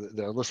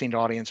the listening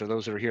audience or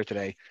those that are here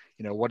today,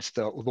 what's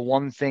the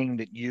one thing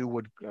that you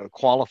would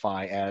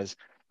qualify as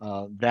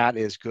that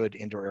is good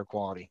indoor air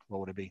quality?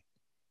 What would it be?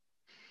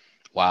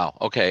 Wow.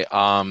 Okay.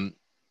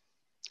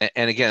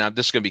 And again,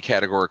 this is going to be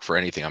categoric for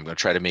anything. I'm going to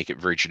try to make it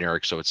very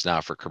generic so it's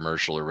not for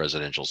commercial or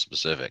residential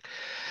specific.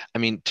 I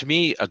mean, to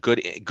me, a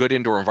good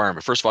indoor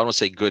environment, first of all, I don't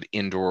say good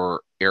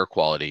indoor air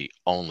quality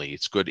only.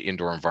 It's good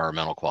indoor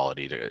environmental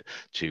quality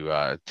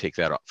to take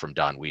that up from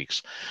Don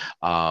Weeks.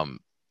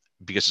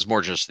 Because it's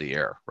more just the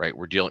air, right?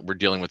 We're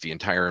dealing with the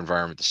entire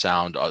environment, the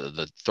sound,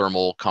 the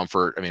thermal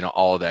comfort. I mean,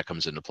 all of that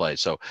comes into play.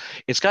 So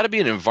it's got to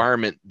be an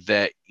environment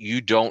that you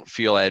don't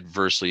feel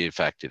adversely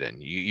affected in.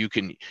 You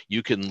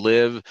can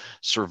live,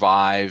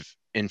 survive,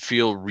 and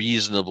feel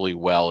reasonably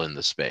well in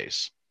the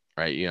space,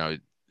 right?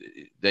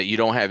 That you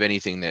don't have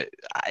anything that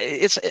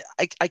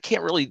I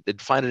can't really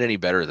define it any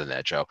better than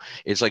that, Joe.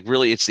 It's like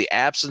really, it's the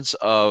absence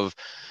of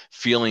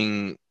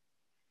feeling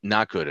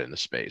not good in the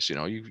space.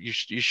 You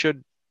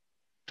should.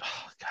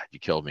 Oh, God, you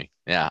killed me.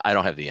 Yeah, I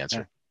don't have the answer.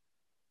 Yeah.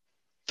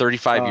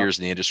 35 years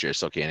in the industry, I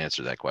still can't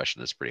answer that question.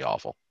 That's pretty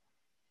awful.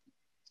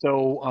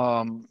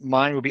 So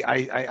mine would be,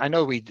 I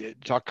know we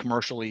talk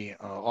commercially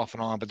off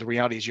and on, but the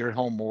reality is you're at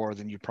home more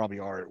than you probably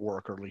are at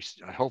work, or at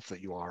least I hope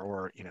that you are,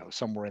 or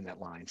somewhere in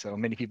that line. So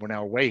many people are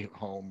now away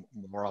home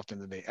more often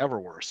than they ever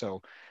were.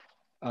 So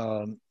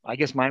I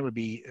guess mine would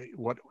be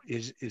what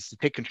is to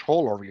take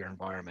control over your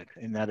environment,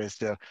 and that is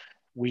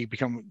we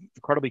become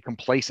incredibly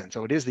complacent.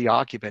 So it is the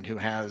occupant who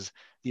has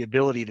the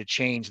ability to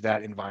change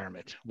that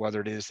environment,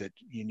 whether it is that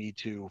you need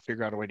to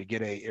figure out a way to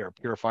get a air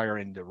purifier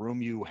in the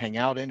room you hang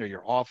out in, or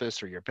your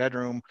office or your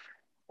bedroom,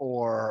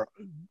 or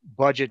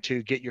budget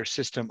to get your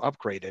system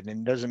upgraded. And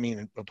it doesn't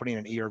mean putting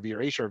an ERV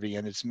or HRV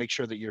in, it's to make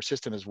sure that your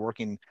system is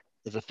working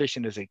as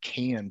efficient as it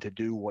can to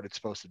do what it's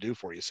supposed to do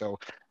for you. So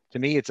to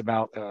me, it's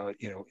about,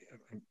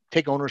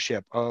 take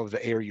ownership of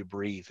the air you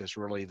breathe is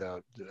really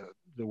the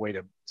way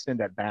to send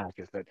that back,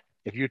 is that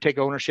if you take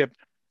ownership,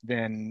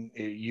 then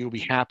you'll be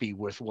happy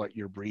with what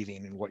you're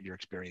breathing and what your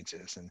experience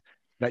is. And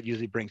that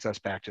usually brings us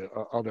back to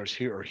others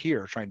here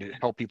trying to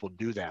help people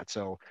do that.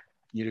 So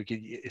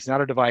it's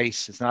not a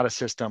device, it's not a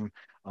system,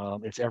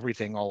 it's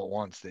everything all at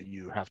once that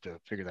you have to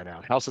figure that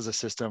out. House is a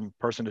system,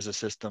 person is a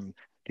system.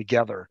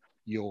 Together,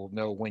 you'll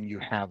know when you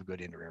have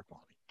good indoor air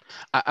quality.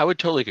 I would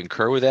totally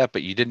concur with that,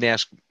 but you didn't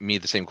ask me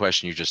the same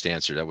question you just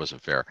answered. That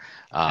wasn't fair.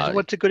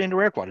 What's a good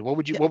indoor air quality?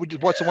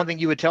 What's the one thing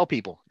you would tell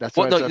people? That's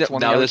one thing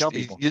I would tell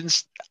people.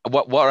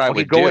 What I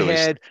would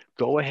do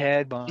Go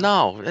ahead, Bob.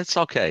 No, it's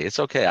okay. It's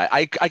okay.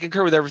 I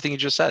concur with everything you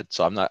just said,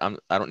 so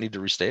I don't need to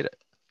restate it.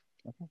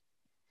 Okay.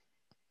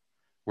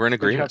 We're in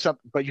agreement.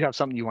 But you have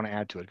something you want to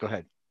add to it. Go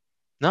ahead.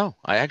 No,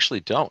 I actually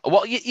don't.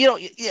 Well, you know,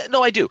 yeah,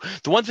 no, I do.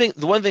 The one thing,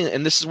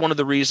 and this is one of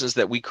the reasons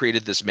that we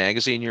created this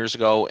magazine years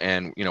ago,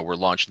 and you know, we're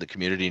launching the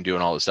community and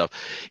doing all this stuff,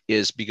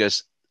 is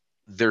because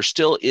there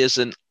still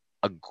isn't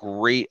a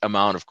great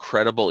amount of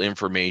credible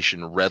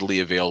information readily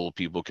available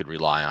people could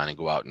rely on and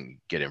go out and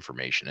get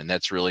information. And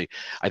that's really,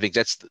 I think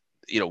that's,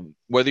 you know,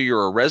 whether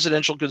you're a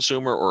residential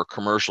consumer or a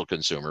commercial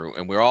consumer,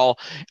 and we're all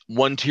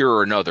one tier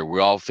or another, we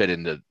all fit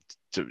into,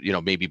 you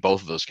know, maybe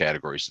both of those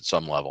categories at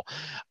some level.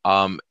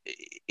 Um,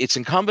 it's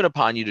incumbent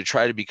upon you to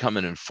try to become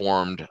an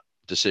informed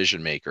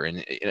decision maker,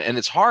 and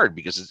it's hard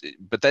because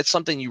but that's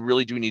something you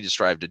really do need to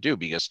strive to do,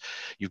 because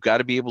you've got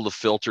to be able to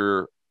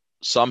filter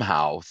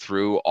somehow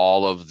through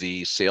all of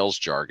the sales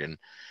jargon,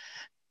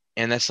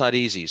 and that's not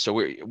easy.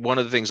 So one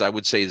of the things I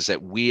would say is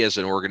that we as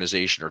an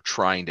organization are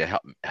trying to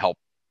help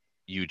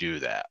you do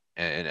that.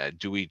 And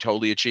do we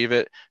totally achieve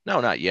it? No,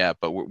 not yet,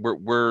 but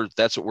we're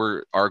that's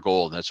what our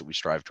goal, and that's what we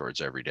strive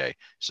towards every day,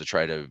 is to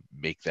try to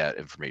make that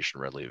information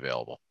readily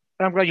available.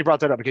 I'm glad you brought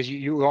that up, because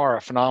you are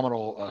a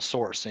phenomenal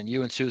source, and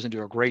you and Susan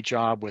do a great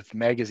job with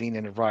magazine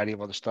and a variety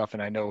of other stuff.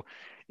 And I know,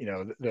 you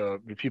know, the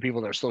few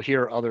people that are still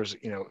here, others,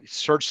 you know,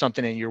 search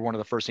something and you're one of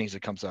the first things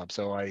that comes up.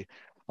 So I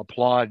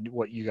applaud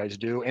what you guys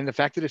do, and the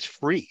fact that it's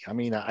free. I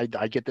mean,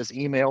 I get this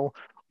email,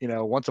 you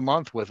know, once a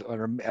month with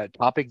a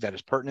topic that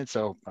is pertinent.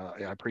 So I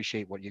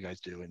appreciate what you guys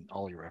do and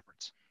all your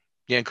efforts.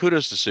 Yeah, and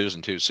kudos to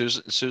Susan too.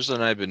 Susan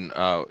and I've been,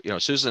 you know,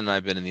 Susan and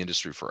I've been in the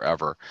industry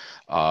forever.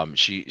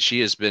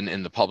 She has been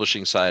in the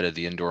publishing side of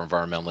the indoor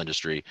environmental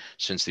industry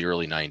since the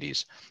early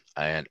 '90s,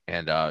 and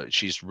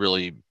she's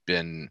really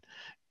been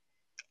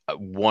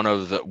one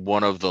of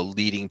the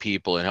leading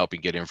people in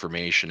helping get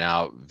information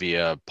out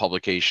via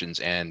publications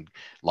and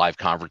live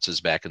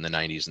conferences back in the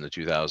 '90s and the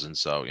 2000s.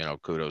 So, you know,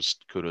 kudos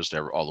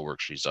to all the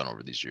work she's done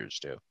over these years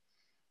too.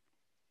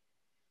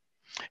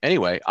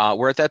 Anyway,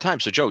 we're at that time.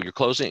 So, Joe, your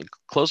closing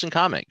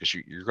comment, because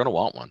you're going to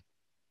want one.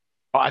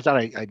 Oh, I thought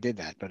I did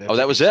that, but Oh,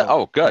 that was it.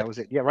 Oh, good. That was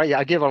it. Yeah, right. Yeah,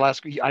 I gave our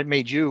last. I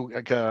made you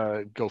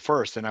go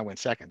first, and I went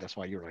second. That's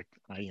why you're like,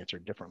 I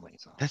answered differently.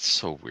 So That's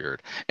so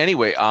weird.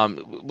 Anyway,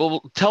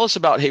 well, tell us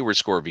about Hayward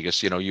Score,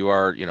 because you know you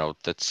are, you know,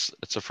 it's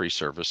a free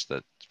service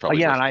that's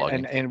probably yeah, worth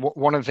and,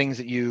 plugging. one of the things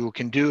that you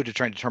can do to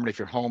try and determine if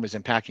your home is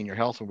impacting your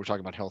health, when we're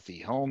talking about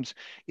healthy homes,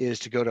 is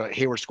to go to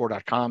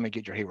haywardscore.com and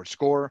get your Hayward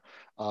Score.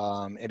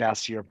 It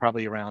asks you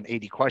probably around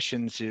 80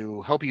 questions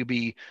to help you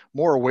be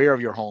more aware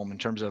of your home in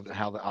terms of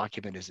how the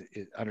occupant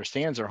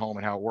understands their home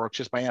and how it works,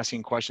 just by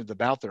asking questions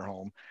about their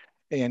home,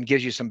 and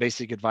gives you some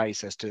basic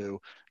advice as to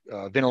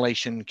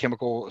ventilation,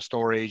 chemical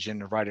storage,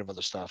 and a variety of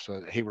other stuff.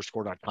 So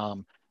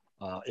haywardscore.com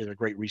is a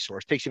great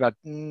resource. Takes you about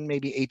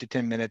maybe 8 to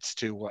 10 minutes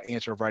to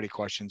answer a variety of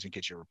questions and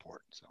get your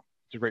report. So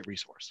it's a great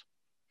resource.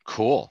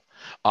 Cool.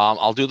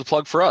 I'll do the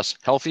plug for us,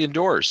 Healthy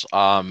Indoors.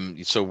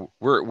 So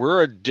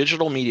we're a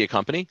digital media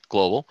company,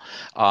 global,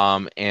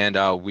 and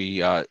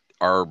we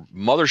our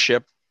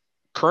mothership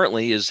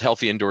currently is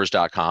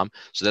healthyindoors.com.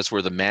 So that's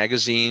where the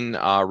magazine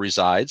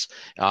resides.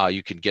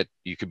 You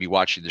could be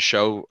watching the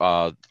show,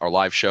 our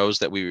live shows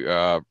that we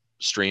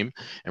stream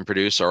and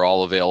produce are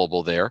all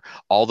available there.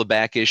 All the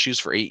back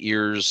issues for 8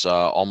 years,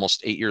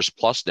 almost 8 years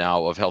plus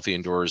now, of Healthy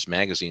Indoors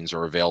magazines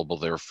are available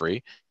there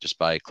free, just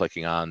by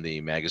clicking on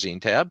the magazine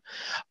tab.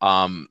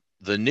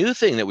 The new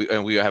thing that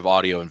we have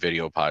audio and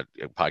video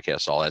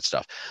podcasts, all that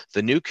stuff.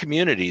 The new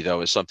community,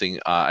 though, is something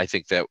I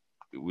think that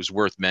it was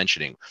worth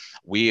mentioning.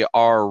 We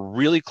are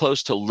really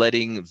close to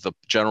letting the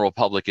general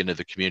public into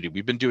the community.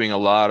 We've been doing a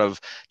lot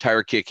of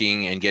tire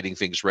kicking and getting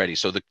things ready.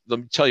 So let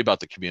me tell you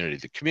about the community.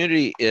 The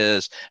community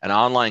is an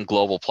online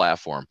global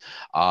platform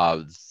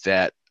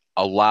that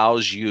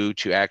allows you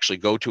to actually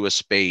go to a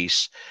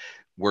space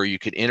where you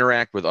can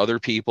interact with other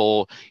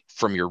people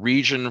from your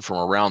region, from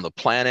around the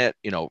planet,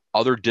 you know,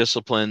 other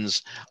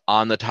disciplines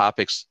on the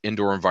topics,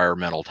 indoor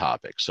environmental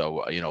topics.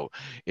 So, you know,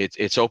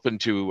 it's open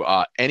to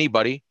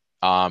anybody.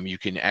 You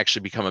can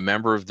actually become a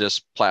member of this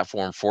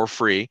platform for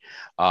free.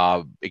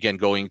 Again,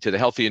 going to the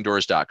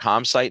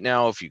healthyindoors.com site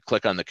now, if you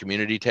click on the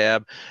community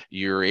tab,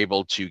 you're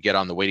able to get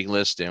on the waiting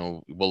list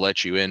and we'll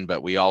let you in.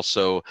 But we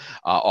also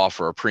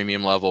offer a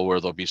premium level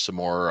where there'll be some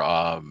more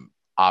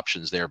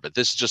options there. But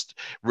this is just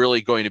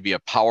really going to be a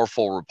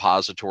powerful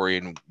repository,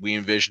 and we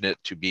envision it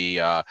to be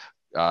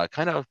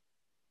kind of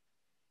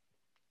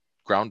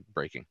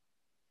groundbreaking.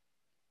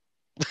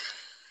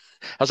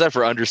 How's that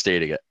for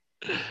understating it?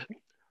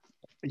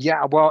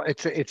 Yeah, well,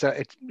 it's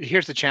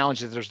here's the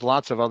challenge: is there's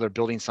lots of other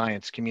building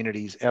science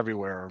communities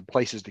everywhere,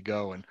 places to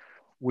go, and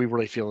we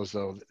really feel as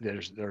though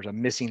there's a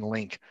missing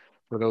link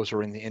for those who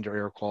are in the indoor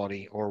air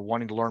quality or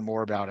wanting to learn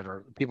more about it.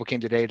 Or people came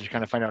today to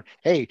kind of find out,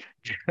 hey,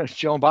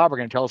 Joe and Bob are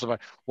going to tell us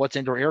about what's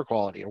indoor air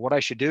quality or what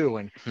I should do.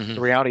 And the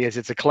reality is,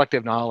 it's a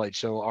collective knowledge.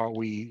 So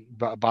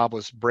Bob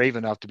was brave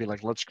enough to be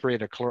like, let's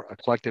create a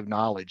collective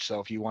knowledge.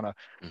 So if you want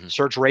to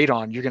search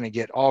radon, you're going to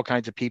get all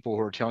kinds of people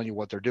who are telling you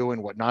what they're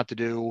doing, what not to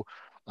do.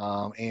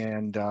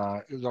 And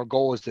our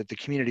goal is that the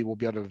community will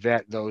be able to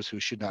vet those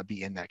who should not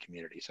be in that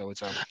community. So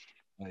it's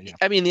Yeah.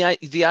 I mean,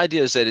 the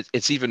idea is that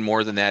it's even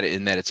more than that,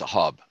 in that it's a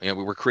hub. You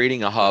know, we're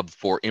creating a hub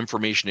for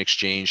information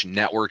exchange,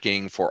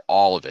 networking, for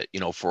all of it. You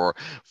know, for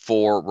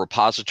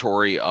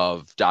repository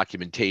of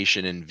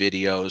documentation and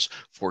videos,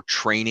 for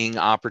training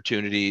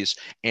opportunities,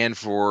 and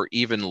for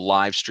even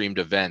live streamed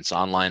events,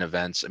 online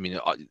events. I mean,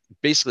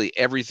 basically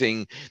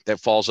everything that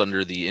falls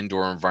under the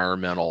indoor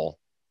environmental,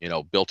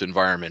 built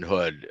environment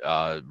hood,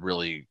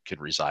 really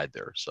could reside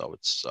there.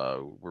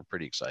 So we're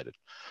pretty excited.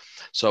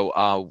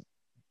 So,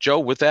 Joe,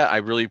 with that, I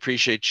really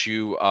appreciate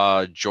you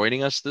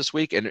joining us this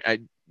week, and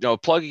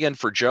plug again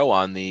for Joe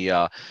on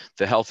the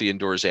Healthy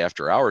Indoors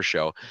After Hours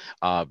show,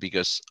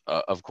 because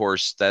of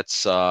course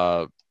that's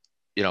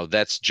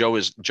that's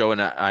Joe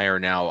and I are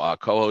now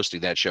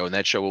co-hosting that show, and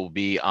that show will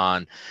be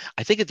on,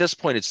 I think at this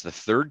point it's the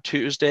third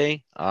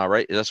Tuesday,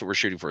 right? That's what we're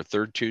shooting for,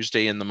 third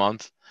Tuesday in the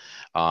month.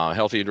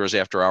 Healthy Indoors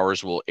After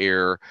Hours will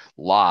air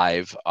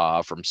live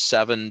from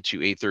 7 to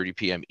 8:30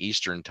 p.m.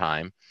 Eastern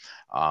time.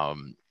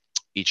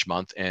 Each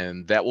month,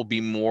 and that will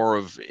be more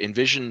of,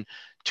 envision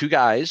two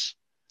guys,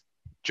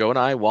 Joe and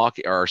I,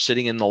 are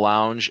sitting in the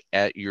lounge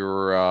at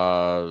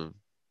your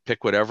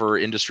pick whatever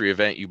industry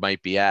event you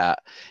might be at,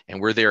 and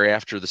we're there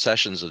after the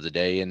sessions of the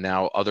day, and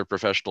now other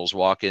professionals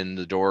walk in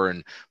the door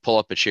and pull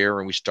up a chair,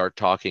 and we start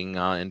talking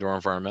indoor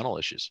environmental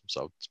issues.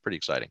 So it's pretty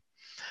exciting.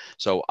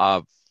 So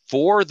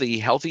for the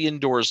Healthy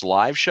Indoors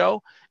live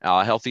show,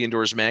 Healthy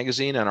Indoors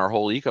Magazine, and our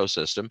whole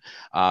ecosystem.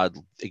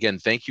 Again,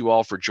 thank you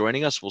all for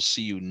joining us. We'll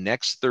see you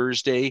next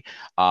Thursday,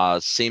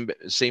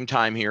 same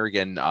time here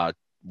again,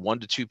 1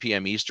 to 2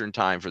 p.m. Eastern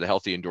time for the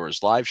Healthy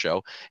Indoors live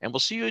show. And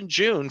we'll see you in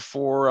June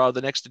for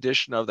the next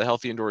edition of the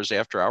Healthy Indoors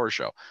After Hours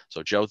show.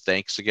 So Joe,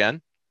 thanks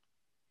again.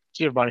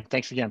 See you, everybody.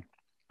 Thanks again.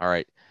 All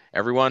right.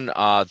 Everyone,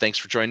 thanks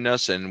for joining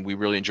us, and we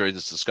really enjoyed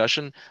this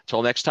discussion.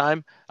 Until next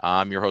time,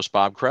 I'm your host,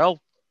 Bob Krell.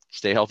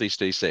 Stay healthy,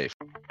 stay safe.